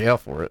he went to jail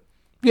for it.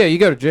 Yeah, you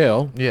go to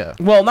jail. Yeah,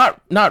 Well, not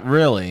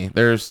really.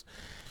 There's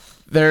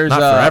not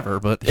forever,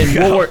 but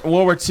in World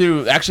War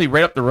II, actually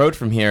right up the road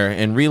from here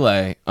in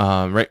Relay,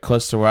 right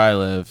close to where I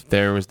live,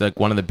 there was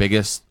one of the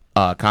biggest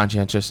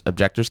conscientious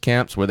objectors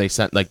camps where they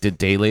did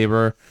day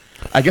labor.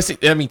 I guess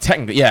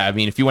technically, yeah. I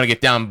mean, if you want to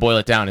get down, boil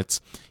it down, it's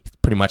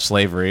pretty much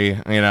slavery,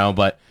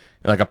 but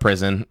like a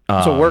prison.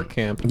 It's a work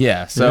camp.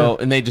 Yeah. So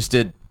and they just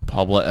did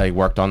public. They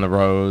worked on the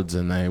roads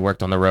and they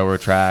worked on the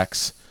railroad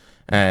tracks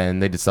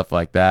and they did stuff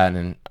like that.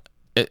 And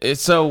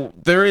so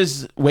there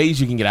is ways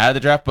you can get out of the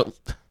draft, but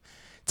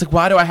it's like,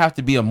 why do I have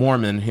to be a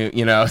Mormon who,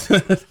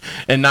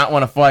 and not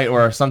want to fight,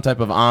 or some type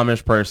of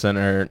Amish person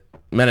or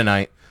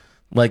Mennonite?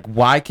 Like,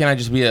 why can't I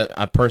just be a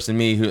person,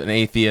 an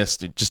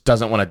atheist who just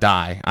doesn't want to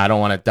die? I don't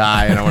want to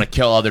die, and I want to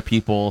kill other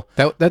people.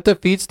 That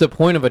defeats the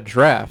point of a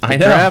draft. I The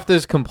know. draft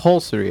is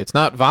compulsory. It's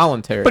not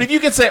voluntary. But if you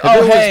could say, if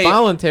oh, it hey, was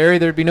voluntary,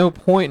 there'd be no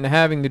point in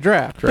having the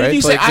draft, right? but if you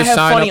It's say, like, I just have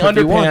sign funny up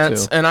if you want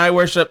underpants, to. and I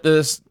worship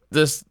this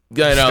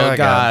Sky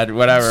God,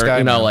 whatever,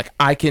 Sky man. like,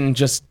 I can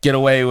just get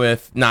away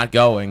with not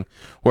going.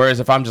 Whereas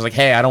if I'm just like,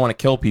 hey, I don't want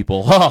to kill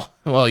people, oh,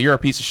 well, you're a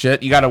piece of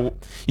shit. You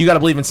gotta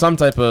believe in some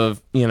type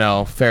of,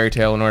 fairy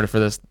tale in order for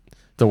this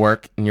to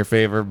work in your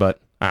favor. But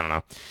I don't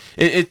know.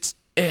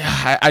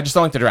 I just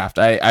don't like the draft.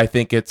 I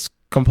think it's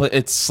complete.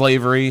 It's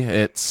slavery.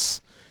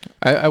 It's.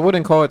 I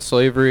wouldn't call it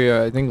slavery.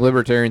 I think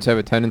libertarians have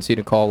a tendency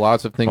to call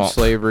lots of things Well,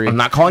 slavery. I'm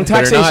not calling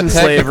They're taxation not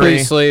technically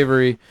slavery.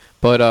 slavery,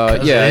 but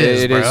yeah, it it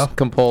is, is bro.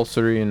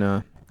 compulsory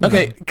and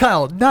Okay,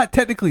 Kyle, not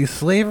technically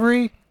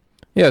slavery.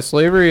 yeah,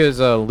 slavery is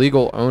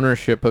legal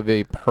ownership of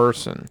a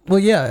person. Well,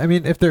 yeah, I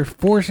mean, if they're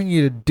forcing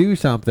you to do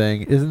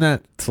something, isn't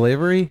that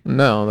slavery?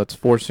 No, that's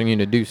forcing you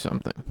to do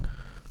something.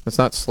 It's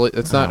not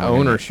it's not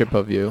ownership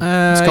of you. It's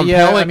Yeah,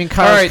 compelling. I mean,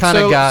 Kyle's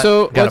kinda got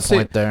let's a say,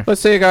 point there.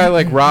 Let's say a guy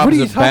like robs What are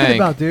you a talking bank.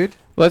 about, dude?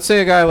 Let's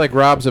say a guy like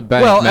robs a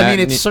bank. Well, Matt, I mean,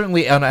 and it's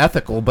certainly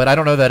unethical, but I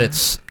don't know that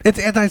it's. It's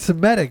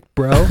anti-Semitic,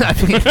 bro. I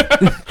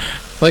mean,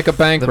 like a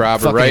bank The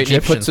robber, fucking right? He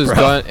puts Egyptians, his bro.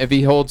 gun. If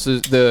he holds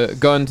the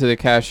gun to the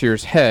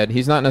cashier's head,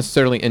 he's not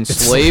necessarily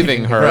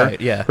enslaving her,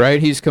 right, yeah.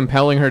 right? He's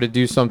compelling her to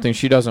do something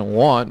she doesn't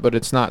want, but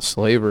it's not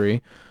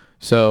slavery.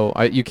 So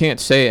you can't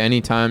say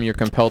anytime you're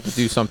compelled to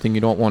do something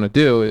you don't want to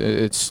do,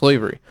 it's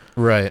slavery.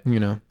 right. You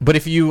know. But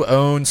if you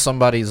own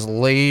somebody's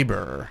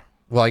labor,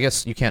 well, I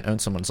guess you can't own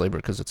someone's labor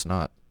because it's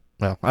not.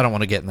 Well, I don't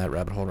want to get in that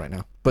rabbit hole right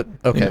now. But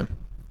okay, Yeah.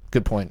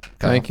 good point.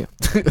 Kyle. Thank you.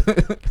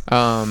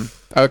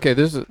 Okay,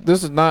 this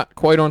is not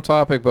quite on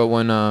topic, but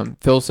when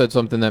Phil said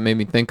something that made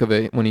me think of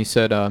it when he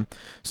said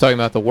he's talking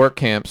about the work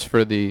camps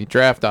for the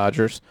draft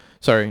dodgers.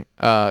 Sorry,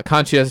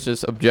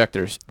 conscientious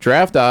objectors.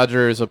 Draft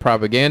dodger is a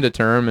propaganda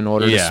term in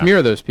order to Yeah.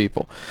 smear those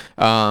people.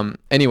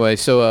 Anyway,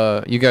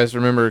 so you guys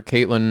remember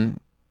Caitlin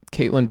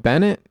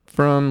Bennett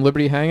from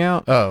Liberty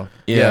Hangout? Oh,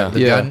 Yeah.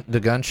 The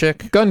gun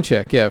chick. Gun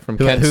chick, yeah, from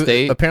Kent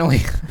State.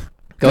 Apparently.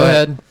 Go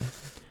ahead.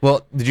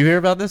 Well, did you hear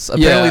about this?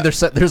 Apparently,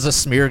 Yeah. there's a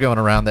smear going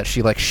around that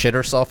she like shit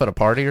herself at a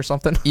party or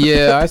something.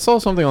 Yeah, I saw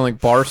something on like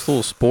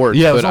Barstool Sports.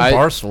 Yeah, it was but on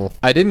Barstool.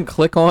 I didn't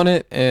click on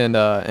it, and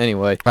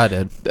anyway, I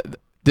did.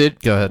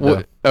 Go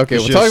ahead. Okay,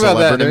 Is we'll she talk a about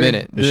that in a celebrity?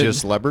 minute. Is she a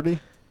celebrity?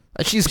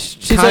 She's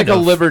kind like a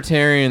of.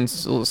 libertarian, a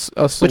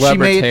But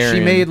celebrity.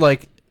 she made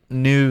like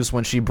news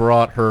when she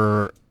brought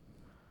her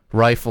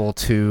rifle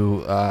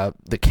to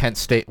the Kent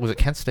State. Was it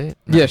Kent State?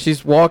 No. Yeah,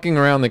 she's walking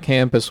around the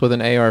campus with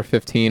an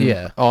AR-15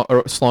 Yeah.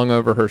 slung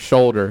over her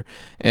shoulder,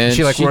 and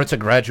she wore it to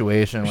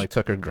graduation, like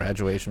took her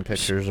graduation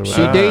pictures or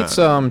She whatever. dates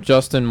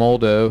Justin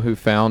Moldo, who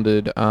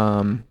founded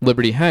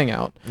Liberty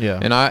Hangout. Yeah.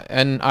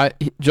 And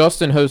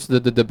Justin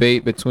hosted the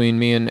debate between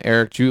me and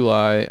Eric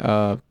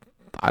July.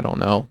 I don't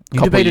know.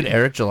 You debated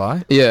Eric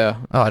July? Yeah.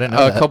 Oh, I didn't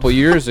know A that. couple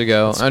years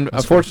ago, and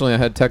that's unfortunately, I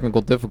had technical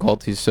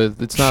difficulties, so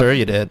it's not Sure,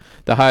 you did.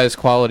 the highest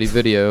quality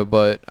video.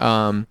 But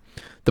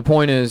the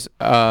point is,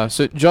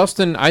 so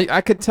Justin,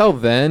 I could tell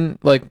then,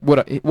 like,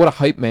 what a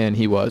hype man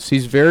he was.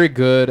 He's very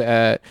good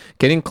at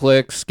getting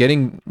clicks,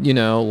 getting,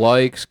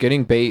 likes,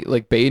 getting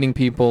baiting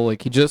people.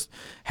 Like, he just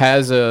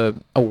has a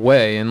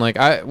way. And like,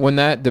 when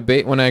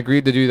I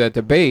agreed to do that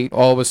debate,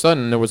 all of a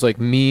sudden there was like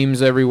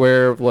memes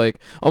everywhere of like,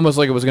 almost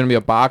like it was going to be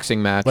a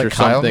boxing match like or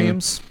Kyle something.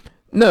 Memes?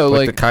 No,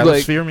 like the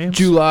Kylosphere like memes?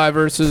 July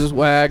versus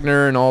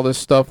Wagner and all this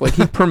stuff. Like,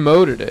 he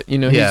promoted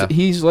it.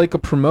 He's like a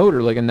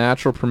promoter, like a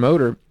natural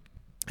promoter.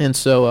 And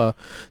so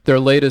their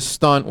latest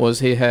stunt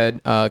was he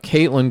had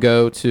Caitlyn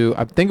go to,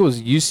 I think it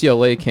was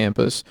UCLA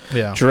campus,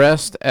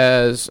 dressed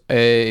as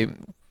a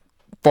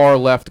far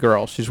left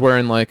girl. She's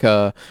wearing like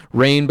a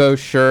rainbow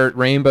shirt,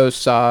 rainbow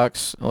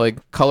socks,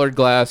 like colored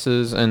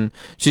glasses, and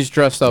she's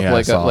dressed up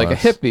like a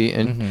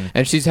hippie.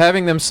 And she's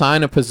having them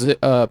sign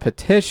a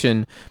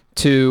petition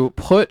to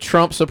put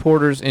Trump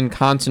supporters in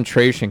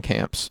concentration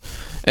camps.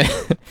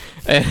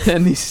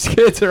 And these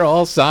kids are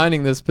all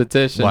signing this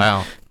petition.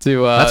 Wow.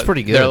 That's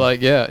pretty good. They're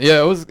like,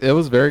 it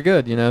was very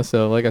good,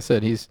 So like I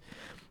said, he's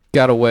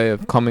got a way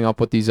of coming up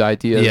with these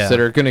ideas that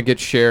are going to get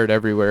shared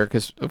everywhere,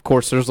 because of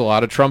course there's a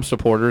lot of Trump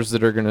supporters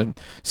that are going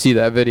to see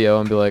that video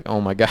and be like, oh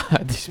my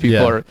God, these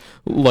people are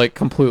like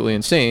completely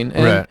insane.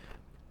 And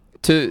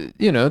to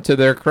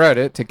their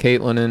credit, to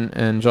Caitlyn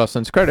and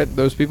Justin's credit,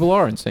 those people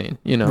are insane,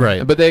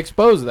 Right. But they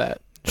expose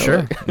that.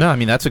 Sure. No, I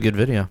mean, that's a good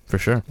video for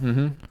sure.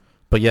 Mm-hmm.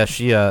 But yeah,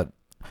 she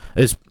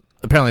is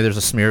apparently there's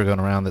a smear going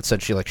around that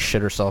said she like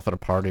shit herself at a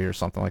party or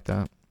something like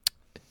that.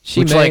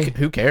 Like,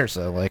 who cares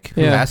though? Like,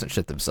 who hasn't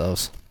shit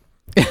themselves?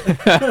 I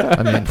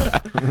mean,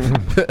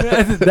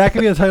 that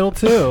could be a title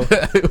too.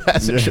 Who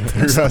hasn't shit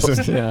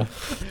themselves? Yeah.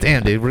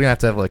 Damn, dude, we're gonna have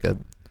to have like a.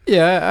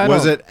 Yeah.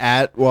 Was it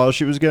while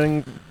she was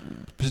getting?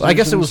 I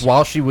guess it was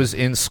while she was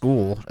in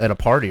school at a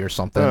party or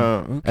something.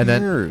 Who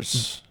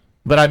cares?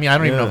 But I mean, I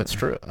don't even know if it's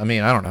true. I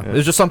mean, I don't know. It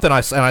was just something I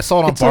saw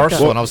it on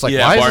Barstool, and I was like,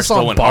 yeah, why Barstool is this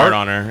on went hard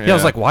on her. Yeah, I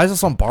was like, why is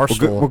this on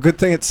Barstool? Well, good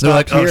thing it's They're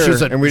stopped like, here,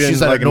 she's and we didn't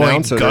that like annoying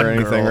announce it gun or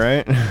anything, girl.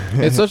 right?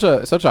 It's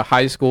such a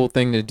high school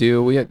thing to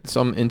do. We had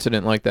some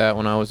incident like that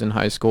when I was in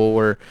high school,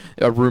 where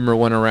a rumor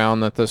went around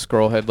that this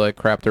girl had like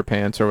crapped her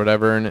pants or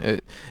whatever,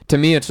 and to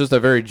me, it's just a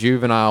very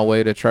juvenile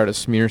way to try to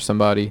smear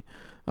somebody.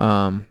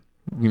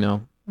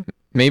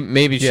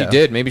 Maybe she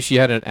did. Maybe she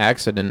had an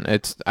accident.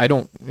 That's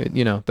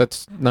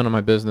none of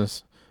my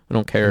business. I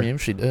don't care. I mean,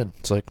 if she did,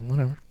 it's like,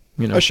 whatever.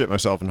 I shit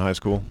myself in high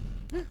school.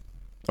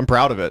 I'm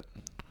proud of it.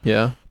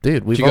 Yeah.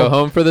 Dude, did you go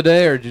home for the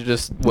day, or did you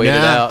just wait it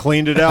out?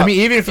 Cleaned it out. I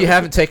mean, even if you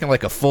haven't taken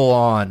like a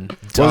full-on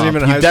dump, Wasn't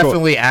even in high you school.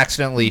 definitely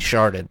accidentally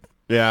sharded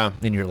Yeah.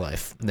 in your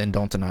life. Then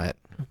don't deny it.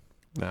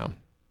 No.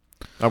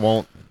 I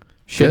won't.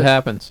 Shit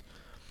happens.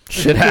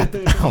 Shit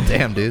happened. Oh,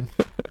 damn, dude.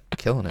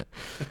 Killing it.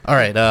 All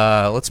right,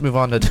 let's move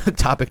on to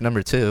topic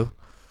number 2.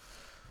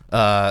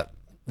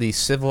 The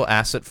civil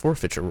asset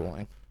forfeiture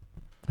ruling.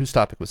 Whose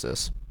topic was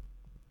this?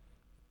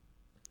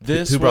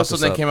 This Who brought was this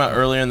something that up? came out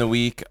earlier in the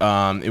week.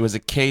 It was a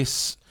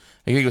case.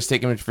 I think it was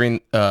taken between.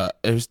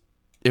 It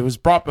was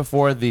brought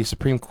before the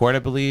Supreme Court, I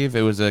believe.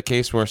 It was a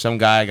case where some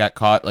guy got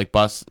caught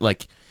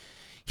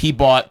he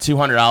bought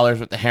 $200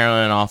 worth of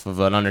heroin off of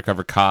an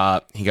undercover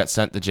cop. He got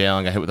sent to jail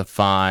and got hit with a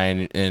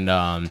fine,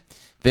 and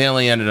they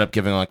only ended up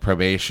giving like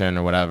probation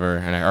or whatever,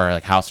 or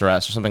like house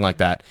arrest or something like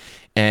that.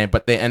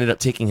 But they ended up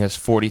taking his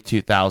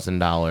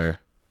 $42,000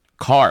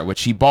 car,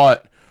 which he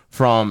bought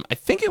from, I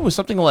think it was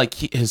something like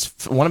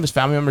one of his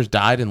family members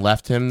died and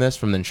left him this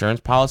from the insurance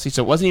policy.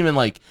 So it wasn't even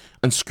like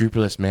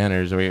unscrupulous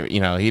manners, or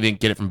he didn't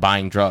get it from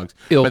buying drugs.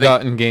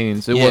 Ill-gotten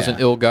gains. It wasn't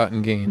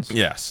ill-gotten gains.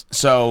 Yes.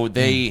 So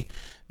they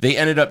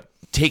ended up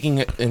taking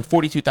it in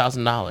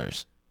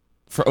 $42,000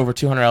 for over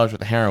 $200 worth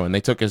of heroin. They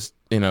took his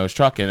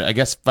truck, and I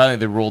guess finally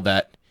they ruled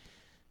that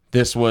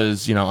this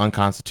was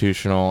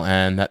unconstitutional,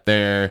 and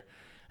that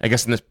I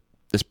guess in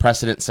this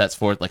precedent sets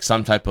forth like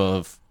some type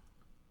of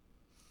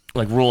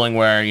like ruling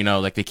where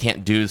like they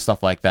can't do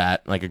stuff like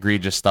that, like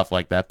egregious stuff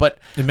like that. But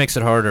It makes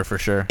it harder for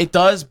sure. it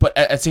does, but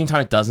at the same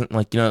time it doesn't.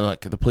 Like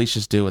like the police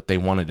just do what they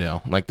want to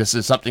do. Like this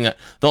is something that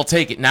they'll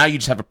take it. Now you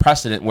just have a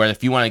precedent where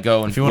if you want to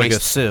go and If you want to go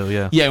sue,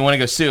 yeah. you want to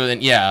go sue,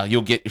 then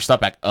you'll get your stuff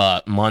back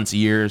months,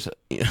 years,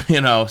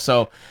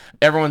 So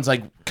everyone's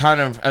like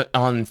kind of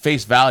on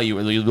face value,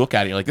 or you look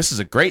at it, you're like, this is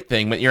a great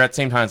thing, but you're at the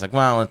same time it's like,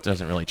 well, it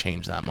doesn't really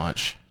change that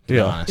much, to be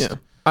honest. Yeah.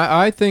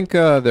 I think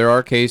there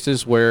are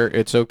cases where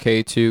it's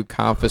okay to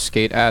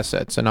confiscate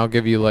assets, and I'll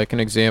give you like an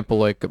example,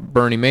 like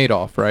Bernie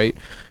Madoff, right?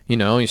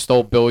 He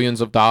stole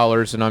billions of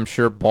dollars, and I'm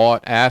sure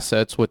bought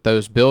assets with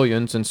those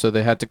billions, and so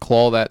they had to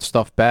claw that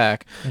stuff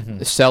back,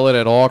 sell it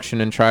at auction,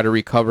 and try to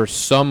recover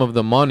some of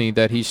the money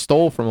that he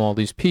stole from all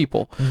these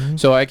people.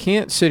 So I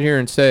can't sit here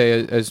and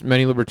say, as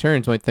many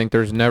libertarians might think,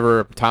 there's never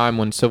a time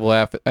when civil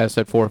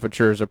asset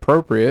forfeiture is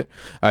appropriate.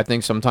 I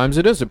think sometimes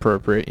it is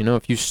appropriate.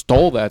 If you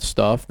stole that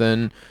stuff,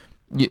 then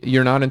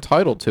you're not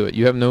entitled to it.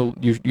 You have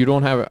you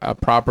don't have a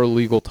proper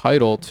legal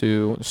title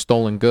to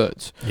stolen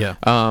goods. Yeah.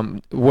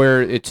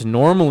 Where it's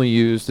normally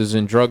used is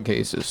in drug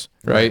cases,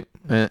 right?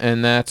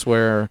 And that's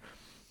where,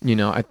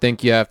 I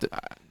think you have to.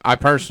 I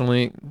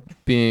personally,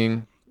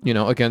 being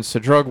against the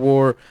drug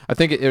war. I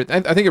think I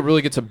think it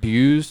really gets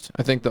abused.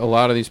 I think that a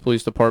lot of these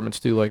police departments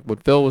do like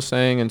what Phil was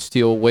saying and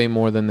steal way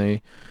more than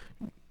they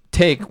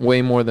take,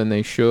 way more than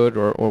they should,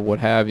 or what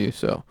have you.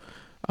 So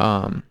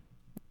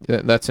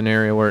that's an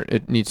area where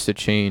it needs to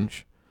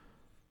change.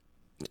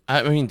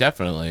 I mean,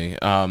 definitely.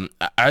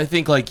 I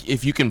think like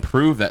if you can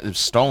prove that it's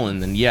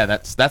stolen, then yeah,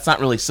 that's not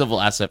really civil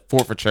asset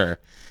forfeiture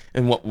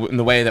in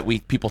the way that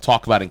people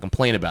talk about and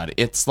complain about it.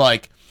 It's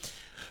like,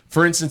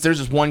 for instance, there's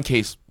this one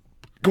case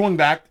going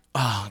back.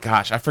 Oh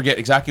gosh, I forget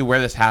exactly where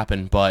this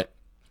happened, but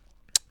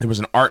there was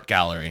an art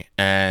gallery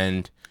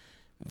and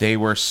they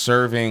were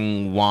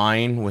serving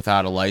wine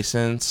without a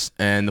license,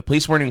 and the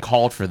police weren't even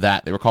called for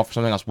that. They were called for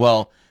something else.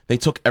 Well, they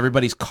took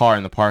everybody's car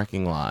in the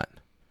parking lot.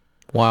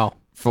 Wow.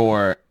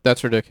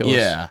 That's ridiculous.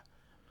 Yeah,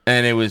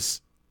 and it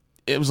was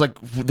like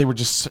they were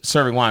just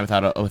serving wine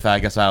without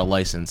a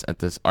license at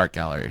this art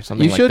gallery or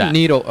something. You shouldn't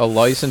need a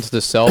license to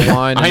sell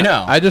wine. I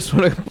know. I just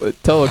want to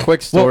tell a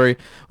quick story.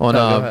 On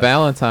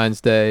Valentine's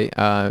Day,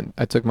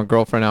 I took my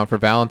girlfriend out for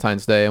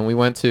Valentine's Day, and we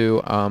went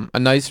to a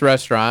nice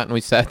restaurant, and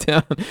we sat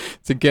down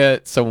to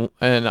get some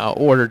and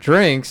order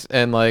drinks.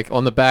 And like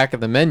on the back of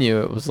the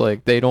menu, it was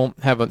like they didn't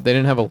have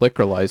a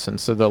liquor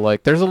license, so they're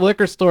like, "There's a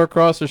liquor store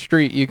across the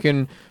street. You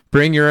can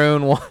bring your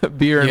own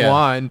beer and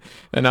wine."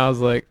 And I was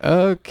like,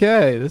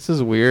 okay, this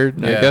is weird.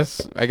 Yeah.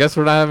 I guess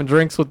we're not having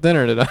drinks with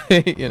dinner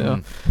tonight.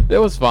 It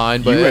was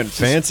fine. But you went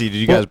fancy. Did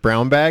you guys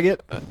brown bag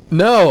it?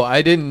 No,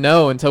 I didn't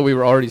know until we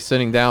were already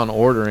sitting down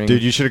ordering.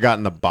 Dude, you should have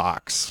gotten the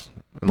box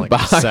and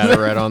sat it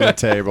right on the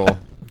table.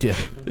 Yeah.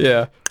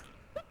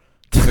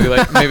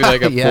 Maybe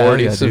like a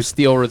 40, some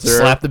Steel Reserve.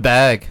 Slap the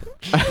bag.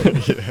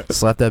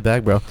 Slap that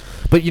bag, bro.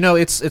 But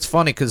it's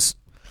funny because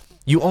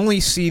you only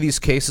see these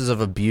cases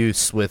of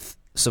abuse with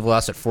civil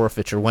asset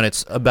forfeiture when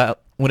it's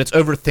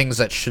over things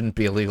that shouldn't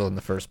be illegal in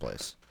the first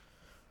place,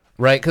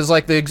 right? Because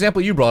like the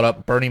example you brought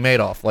up, Bernie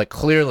Madoff, like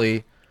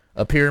clearly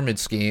a pyramid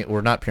scheme,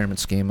 or not pyramid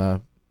scheme.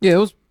 That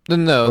was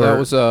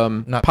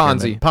not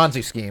Ponzi.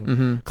 Ponzi scheme.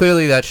 Mm-hmm.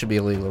 Clearly that should be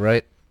illegal,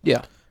 right?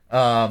 Yeah.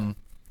 I've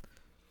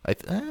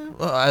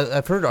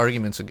heard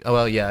arguments.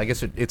 Well, yeah, I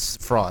guess it's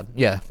fraud.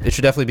 Yeah, it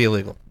should definitely be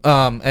illegal.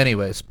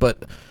 Anyways,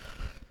 but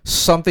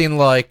something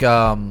like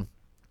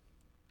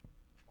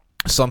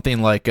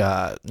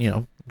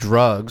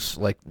drugs,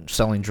 like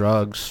selling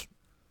drugs,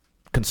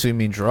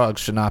 consuming drugs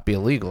should not be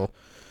illegal.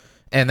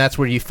 And that's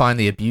where you find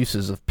the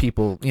abuses of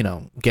people,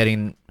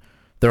 getting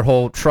their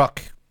whole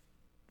truck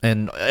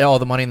and all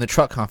the money in the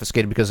truck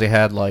confiscated because they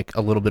had like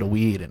a little bit of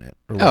weed in it.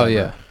 Or whatever. Oh,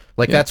 yeah.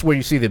 That's where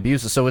you see the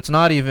abuses. So it's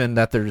not even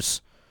that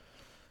there's,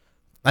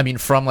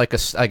 from like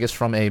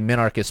from a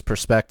minarchist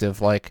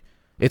perspective, like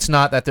it's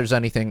not that there's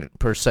anything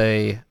per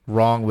se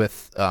wrong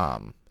with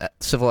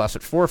civil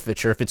asset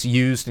forfeiture if it's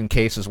used in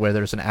cases where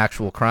there's an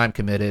actual crime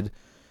committed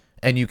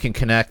and you can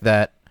connect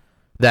that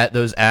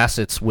those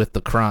assets with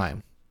the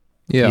crime.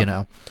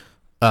 Yeah.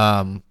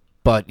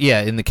 But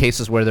yeah, in the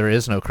cases where there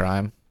is no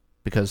crime,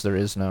 because there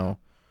is no,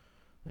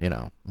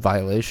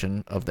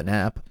 violation of the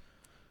NAP,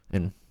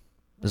 and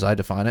as I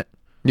define it.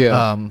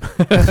 Yeah.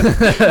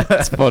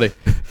 That's funny.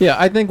 Yeah,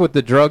 I think with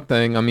the drug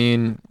thing,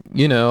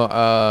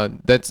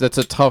 that's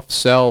a tough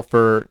sell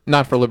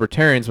not for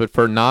libertarians, but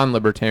for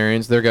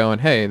non-libertarians. They're going,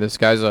 hey, this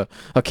guy's a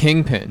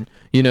kingpin.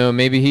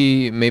 Maybe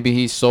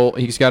he's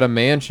got a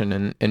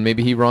mansion and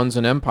maybe he runs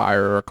an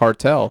empire or a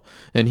cartel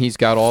and he's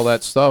got all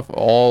that stuff,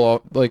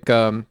 all like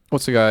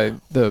what's the guy,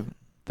 the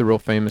real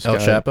famous El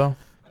guy? El Chapo?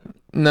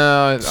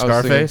 No.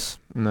 Scarface?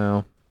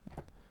 No.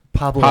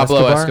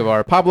 Pablo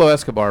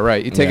Escobar,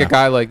 right. You take a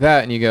guy like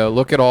that and you go,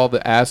 look at all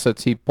the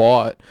assets he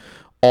bought,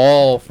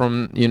 all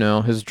from,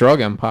 his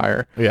drug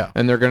empire. Yeah.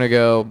 And they're going to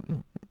go,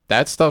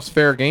 that stuff's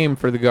fair game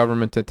for the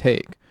government to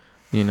take,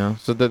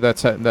 So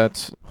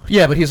that's...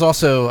 Yeah, but he's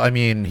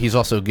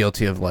also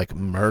guilty of, like,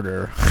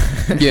 murder.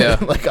 Yeah.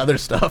 Like other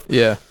stuff.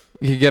 Yeah.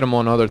 You get him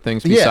on other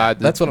things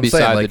besides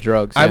the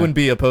drugs. I wouldn't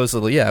be opposed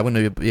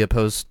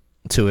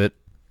to it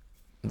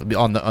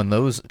on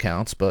those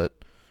accounts, but...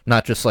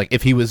 Not just like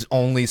if he was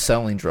only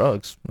selling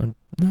drugs.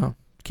 No,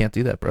 can't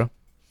do that, bro.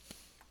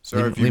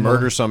 So if you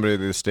murder somebody,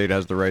 the state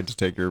has the right to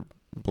take your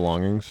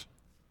belongings?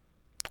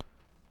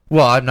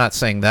 Well, I'm not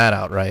saying that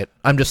outright.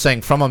 I'm just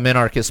saying from a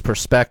minarchist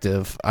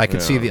perspective, I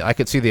could see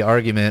the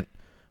argument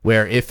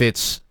where if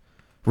it's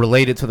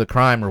related to the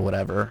crime or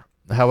whatever,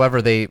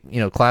 however they,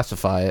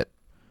 classify it,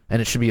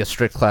 and it should be a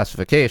strict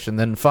classification,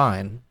 then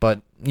fine.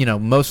 But,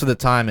 most of the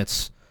time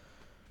it's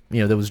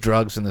there was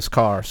drugs in this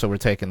car, so we're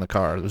taking the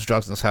car. There was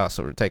drugs in this house,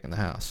 so we're taking the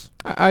house.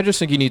 I just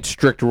think you need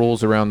strict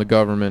rules around the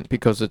government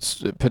because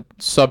it's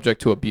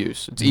subject to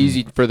abuse. It's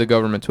easy for the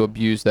government to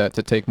abuse that,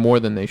 to take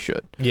more than they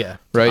should. Yeah.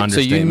 Right?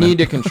 So you need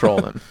to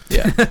control them.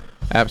 Yeah.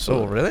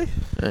 Absolutely. Oh, really?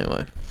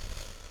 Anyway.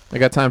 I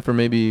got time for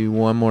maybe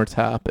one more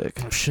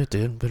topic. Oh, shit,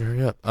 dude. Better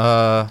hurry up.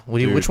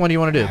 Which one do you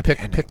want to do?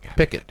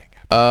 Pick it.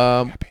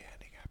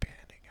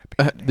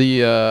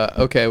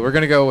 Okay, we're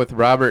gonna go with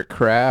Robert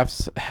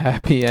Kraft's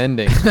Happy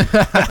Ending.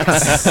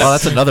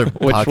 That's another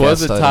which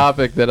was a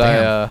topic that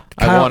I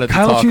wanted to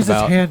Kyle talk chooses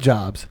about. hand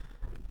jobs.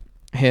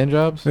 Hand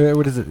jobs?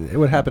 What is it?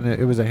 What happened?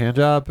 It was a hand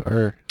job,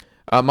 or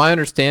my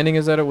understanding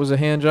is that it was a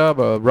hand job,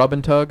 a rub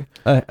and tug,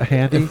 a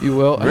handy, if you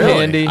will. Really? A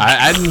handy.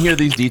 I didn't hear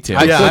these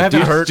details. I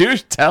haven't heard. Do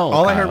tell.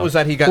 All I heard Kyle. was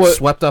that he got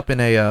swept up in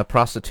a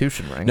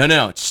prostitution ring.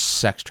 No, it's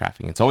sex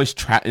trafficking. It's always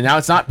now.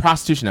 It's not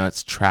prostitution. Now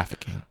it's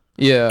trafficking.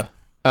 Yeah.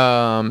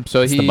 So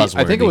It's the I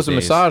buzzword think it was a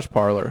these days. massage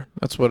parlor.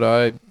 That's what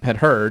I had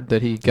heard,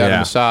 that he got a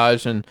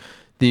massage, and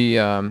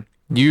the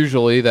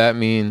usually that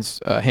means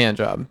a hand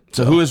job.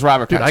 So who is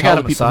Robert Kraft? I got Tell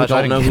a the people who massage.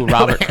 I don't know didn't who get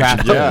Robert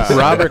Kraft Yeah. is.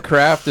 Robert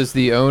Kraft is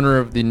the owner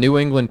of the New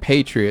England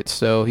Patriots,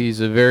 so he's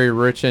a very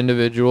rich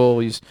individual.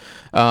 He's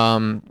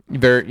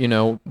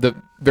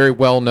very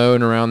well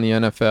known around the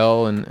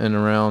NFL and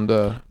around.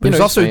 But he's he's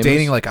also famous.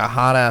 dating like a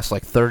hot ass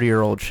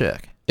 30-year-old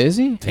chick. Is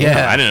he?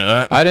 Yeah. I didn't know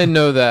that. I didn't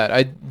know that.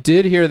 I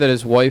did hear that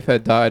his wife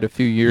had died a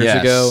few years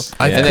Yes. ago,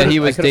 I and that he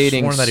was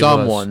dating sworn that he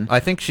someone. was. I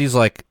think she's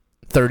like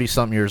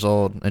 30-something years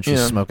old, and she's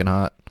Yeah. smoking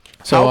hot.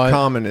 So How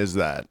common is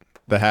that?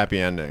 The happy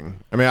ending.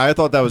 I mean, I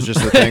thought that was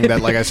just the thing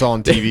that I saw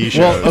on TV shows.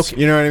 Well, okay.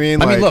 You know what I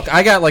mean? I mean, look,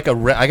 I got like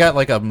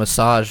a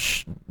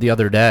massage the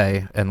other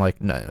day, and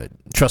no,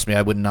 trust me,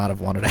 I would not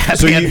have wanted a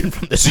happy ending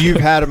from this. So you've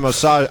had a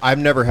massage? I've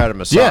never had a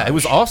massage. Yeah, it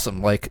was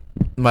awesome. Like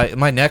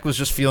my neck was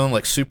just feeling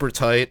like super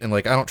tight, and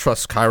like I don't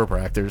trust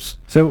chiropractors.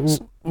 So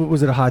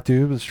was it a hot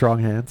dude with strong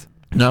hands?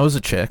 No, it was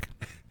a chick.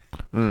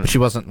 But she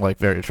wasn't like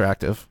very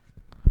attractive.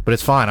 But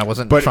it's fine. I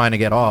wasn't But- trying to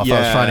get off. I was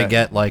yeah. trying to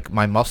get like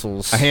my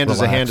muscles. A hand is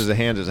a hand relaxed. is a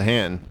hand is a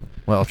hand.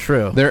 Well,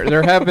 true.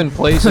 There have been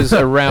places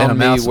around And a me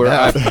mouse where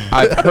bath.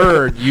 I've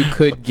heard you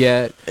could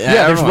get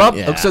Yeah, there's everyone- rub.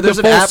 yeah. So there's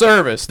the an full app.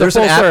 service. There's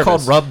the an full app service.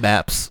 called Rub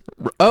Maps.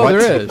 Oh, What?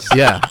 there is.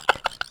 Yeah.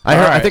 I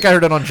heard. I Alright. think I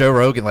heard it on Joe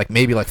Rogan like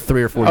maybe like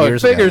 3 or 4 Oh,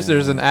 years it figures ago.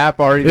 there's an app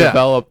already Yeah.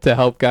 developed to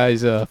help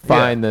guys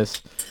find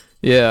this.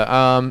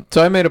 Yeah.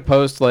 So I made a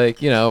post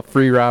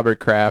free Robert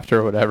Kraft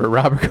or whatever.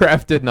 Robert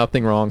Kraft did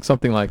nothing wrong,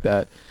 something like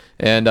that.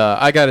 And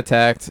I got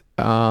attacked.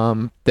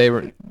 They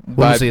were.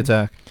 What was the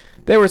attack?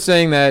 They were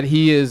saying that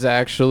he is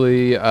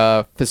actually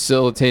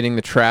facilitating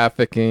the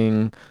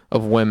trafficking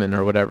of women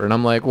or whatever. And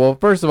I'm like, well,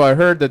 first of all, I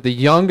heard that the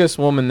youngest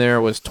woman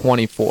there was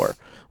 24,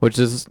 which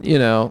is,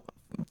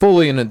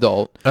 fully an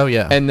adult. Oh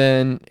yeah. And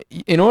then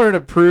in order to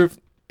prove,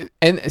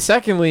 and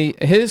secondly,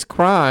 his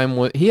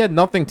crime, he had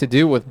nothing to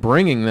do with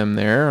bringing them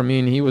there. I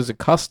mean, he was a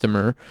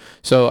customer.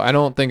 So I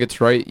don't think it's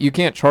right. You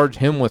can't charge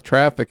him with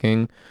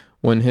trafficking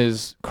when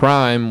his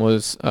crime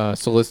was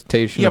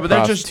solicitation of but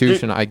they're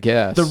prostitution, I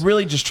guess. They're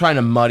really just trying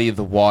to muddy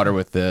the water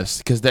with this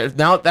because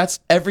now that's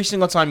every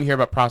single time you hear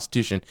about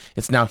prostitution,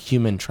 it's now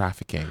human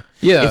trafficking.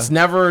 Yeah. It's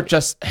never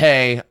just,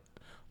 hey,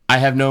 I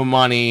have no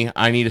money,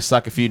 I need to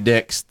suck a few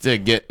dicks to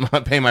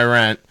pay my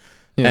rent.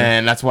 Yeah.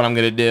 And that's what I'm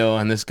gonna do,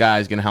 and this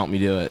guy's gonna help me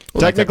do it.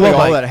 Technically, Like,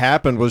 all that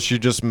happened was she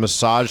just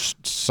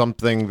massaged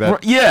something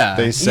that yeah,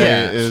 they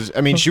say yeah. is.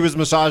 I mean, she was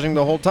massaging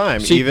the whole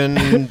time. She-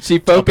 even She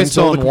focused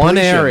up until on the one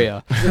completion.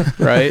 area,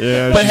 right?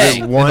 Yeah, But she hey,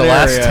 did in one in the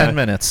last area, 10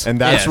 minutes. and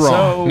that's Yeah, wrong.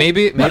 so-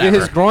 Maybe his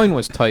Whatever. groin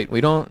was tight. We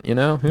don't, who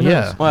knows?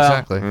 Yeah. Well,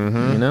 exactly.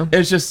 You know?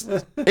 It's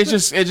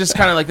just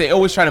kind of like they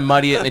always try to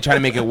muddy it and they try to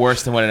make it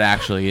worse than what it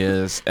actually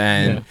is.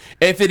 And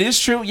if it is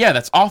true, yeah,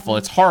 that's awful.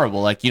 It's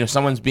horrible. Like,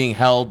 someone's being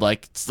held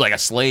like a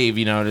slave,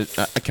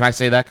 can I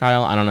say that,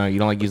 Kyle? I don't know. You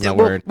don't like using that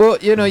word. Well,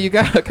 you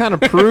got to kind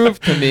of prove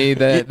to me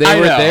that they I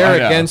were know, there I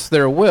know. against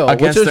their will,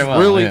 Against which is their will,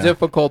 really yeah.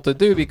 difficult to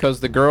do because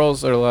the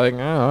girls are like,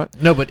 oh,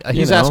 No, but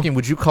he's know. asking,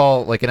 would you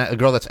call like a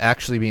girl that's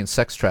actually being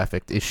sex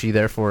trafficked? Is she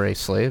therefore a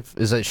slave?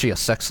 Is she a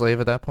sex slave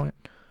at that point?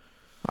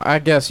 I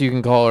guess you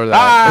can call her that.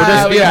 Ah, or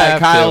does if you yeah, have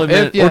Kyle to.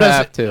 admitted- If you or does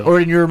have it, to. or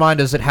in your mind,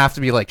 does it have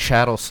to be like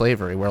chattel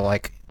slavery, where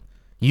like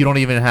you don't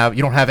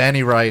have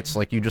any rights,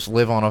 like you just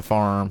live on a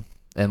farm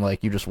and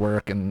like you just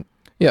work and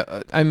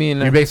Yeah, I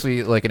mean, you're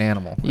basically like an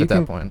animal you at can-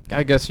 that point.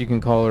 I guess you can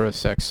call her a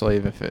sex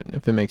slave if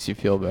it makes you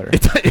feel better.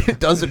 It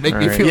doesn't make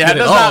me Alright. feel Yeah, it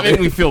good at does all. not make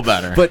me feel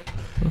better. But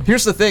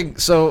here's the thing.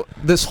 So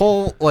this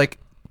whole like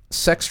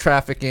sex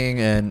trafficking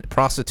and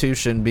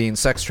prostitution being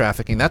sex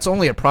trafficking, that's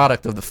only a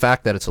product of the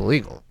fact that it's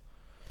illegal.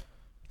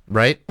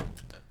 Right?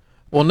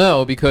 Well,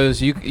 no,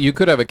 because you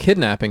could have a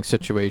kidnapping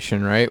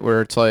situation, right,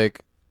 where it's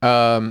like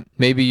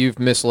maybe you've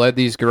misled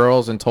these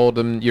girls and told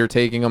them you're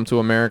taking them to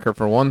America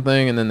for one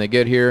thing, and then they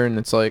get here and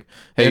it's like,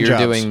 hey, And you're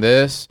jobs. doing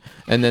this,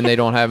 and then they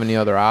don't have any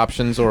other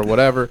options or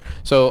whatever.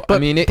 So But I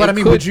mean,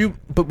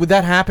 would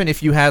that happen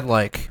if you had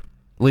like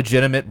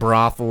legitimate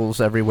brothels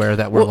everywhere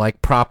that were Well,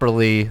 like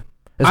properly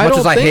as I much don't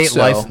as I think hate so.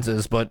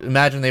 licenses, but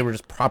imagine they were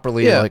just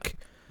properly Yeah. like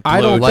I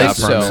don't Low think job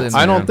so. permits.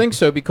 I don't think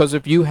so because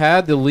if you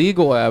had the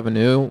legal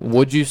avenue,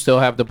 would you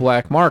still have the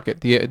black market?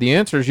 The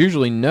answer is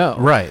usually no.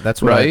 right.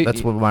 That's what Right?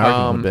 that's what my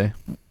argument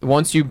would be.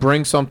 Once you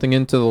bring something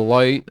into the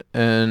light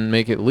and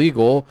make it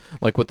legal,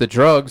 like with the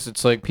drugs,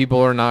 it's like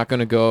people are not going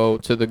to go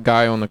to the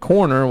guy on the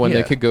corner when they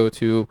Yeah. could go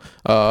to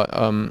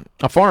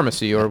a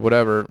pharmacy or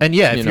whatever. And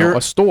yeah, if you're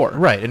a store.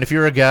 Right, and if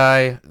you're a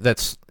guy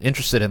that's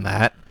interested in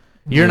that,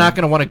 you're not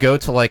going to want to go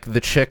to like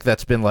the chick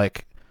that's been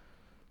like,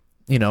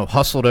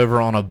 hustled over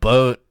on a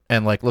boat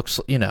and like looks,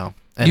 and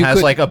You has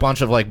could- like a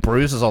bunch of like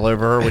bruises all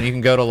over her when you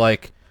can go to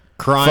like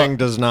Crying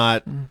does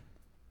not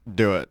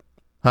do it.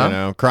 You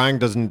know, crying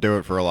doesn't do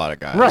it for a lot of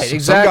guys. Right,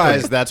 exactly.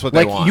 Some guys, that's what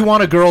they want. You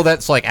want a girl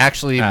that's like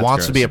actually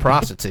wants to gross. be a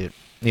prostitute.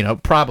 You know,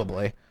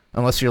 probably.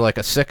 Unless you're like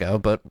a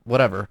sicko, but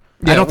whatever.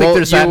 Yeah, I don't think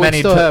there's that many.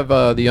 You would still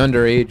have the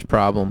underage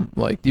problem.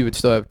 Like, you would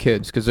still have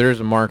kids because there is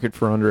a market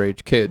for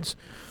underage kids.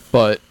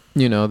 But,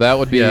 you know, that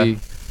would be,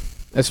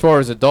 as far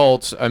as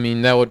adults, I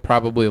mean, that would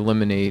probably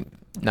eliminate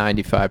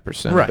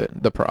 95% of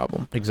it, the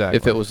problem. Exactly.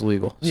 If it was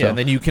legal. Yeah, So, and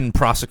then you can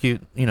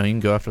prosecute, you know, you can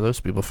go after those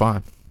people,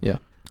 fine. yeah.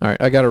 All right,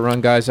 I got to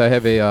run, guys. I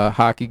have a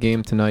hockey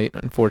game tonight,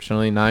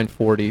 unfortunately,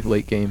 9:40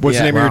 late game. What's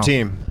the name of Wow. your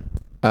team?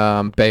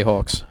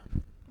 Bayhawks.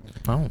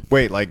 Oh.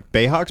 Wait, like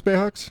Bayhawks?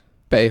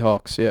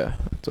 Bayhawks, yeah.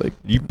 It's like,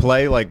 You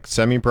play like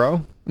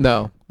semi-pro?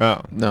 no,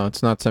 Oh.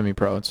 it's not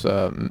semi-pro. It's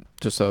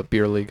just a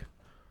beer league.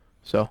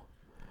 So,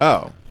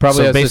 Oh. probably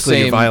So has the basically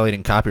you're same...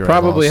 violating copyright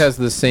Probably laws. has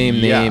the same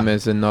Yeah. name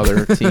as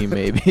another team,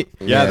 maybe.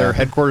 Yeah, their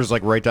headquarters is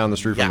like right down the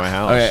street from my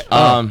house. Okay.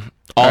 All right,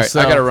 Also,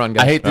 I gotta run,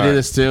 guys. I hate to All do right.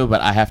 this too, but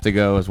I have to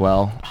go as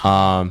well.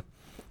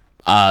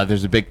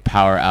 There's a big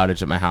power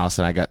outage at my house,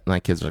 and my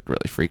kids are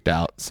really freaked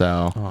out.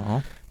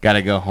 So,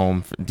 gotta go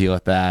home deal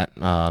with that.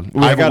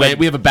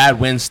 We have a bad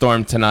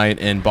windstorm tonight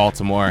in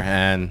Baltimore,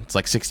 and it's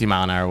like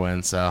 60-mile-an-hour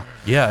wind. So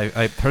Yeah,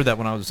 I heard that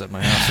when I was at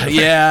my house.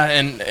 yeah,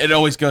 and it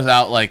always goes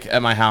out like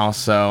at my house.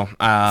 So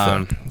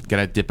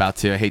gotta dip out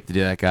too. I hate to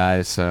do that,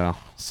 guys. So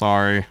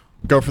sorry,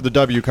 Go for the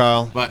W,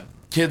 Kyle. but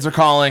kids are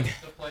calling.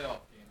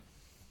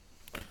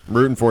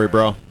 Rooting for you,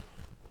 bro. All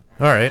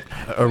right.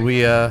 Are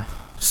we,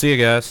 see you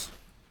guys.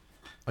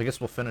 I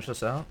guess we'll finish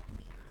this out.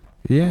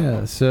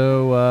 Yeah.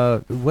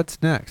 So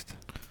what's next?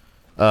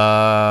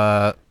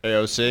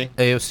 AOC.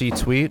 AOC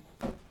tweet.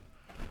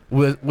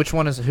 Which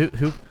one is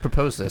who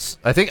proposed this?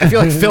 I feel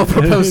like Phil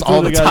proposed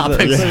all the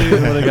topics.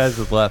 One of the guys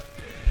that's left.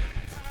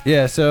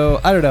 Yeah.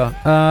 So I don't know.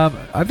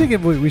 I'm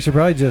thinking we should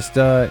probably just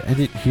end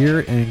it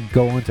here and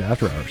go on to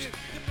after hours.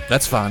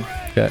 That's fine.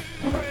 Okay.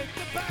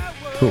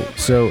 Cool.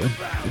 So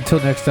until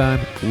next time,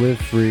 live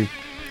free.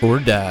 Or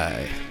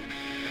die.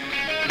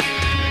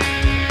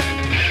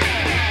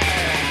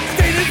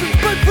 Statism's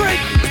footprint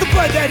is the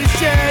blood that is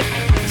shed.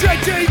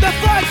 Drenching the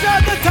flags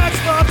on the tax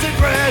bombs in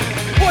red.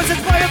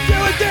 Poisons by a few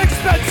at the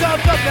expense of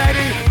the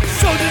many.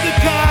 Sold to the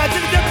gods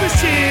and the death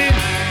machine.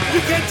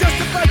 You can't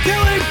justify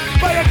killing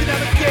by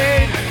economic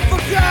gain.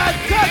 For God,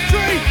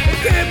 country, and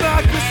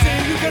democracy.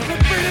 You can put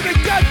freedom in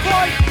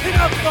gunpoint in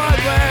a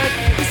foreign land.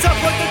 We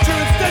support the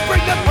troops, then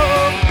bring them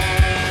home.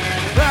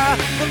 I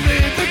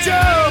believe the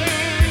Joe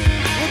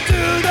will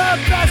do the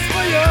best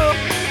for you.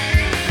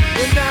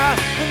 And I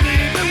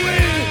believe that we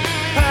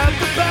have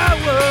the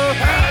power,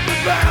 have the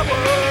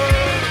power.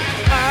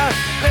 I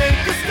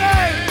hate the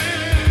state,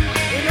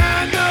 and I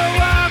know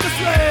I'm a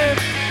slave.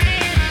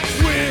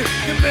 We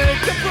can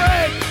make a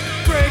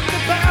break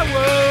the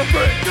power,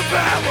 break the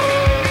power.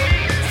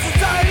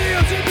 Society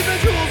owes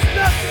individuals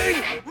nothing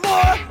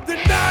more than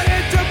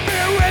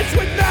non-interference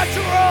with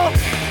natural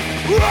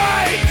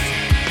rights.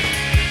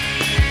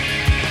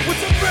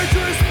 Once a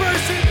virtuous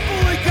person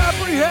fully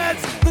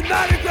comprehends the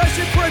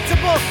non-aggression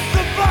principle,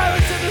 the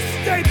violence of the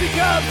state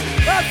becomes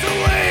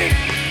obsolete.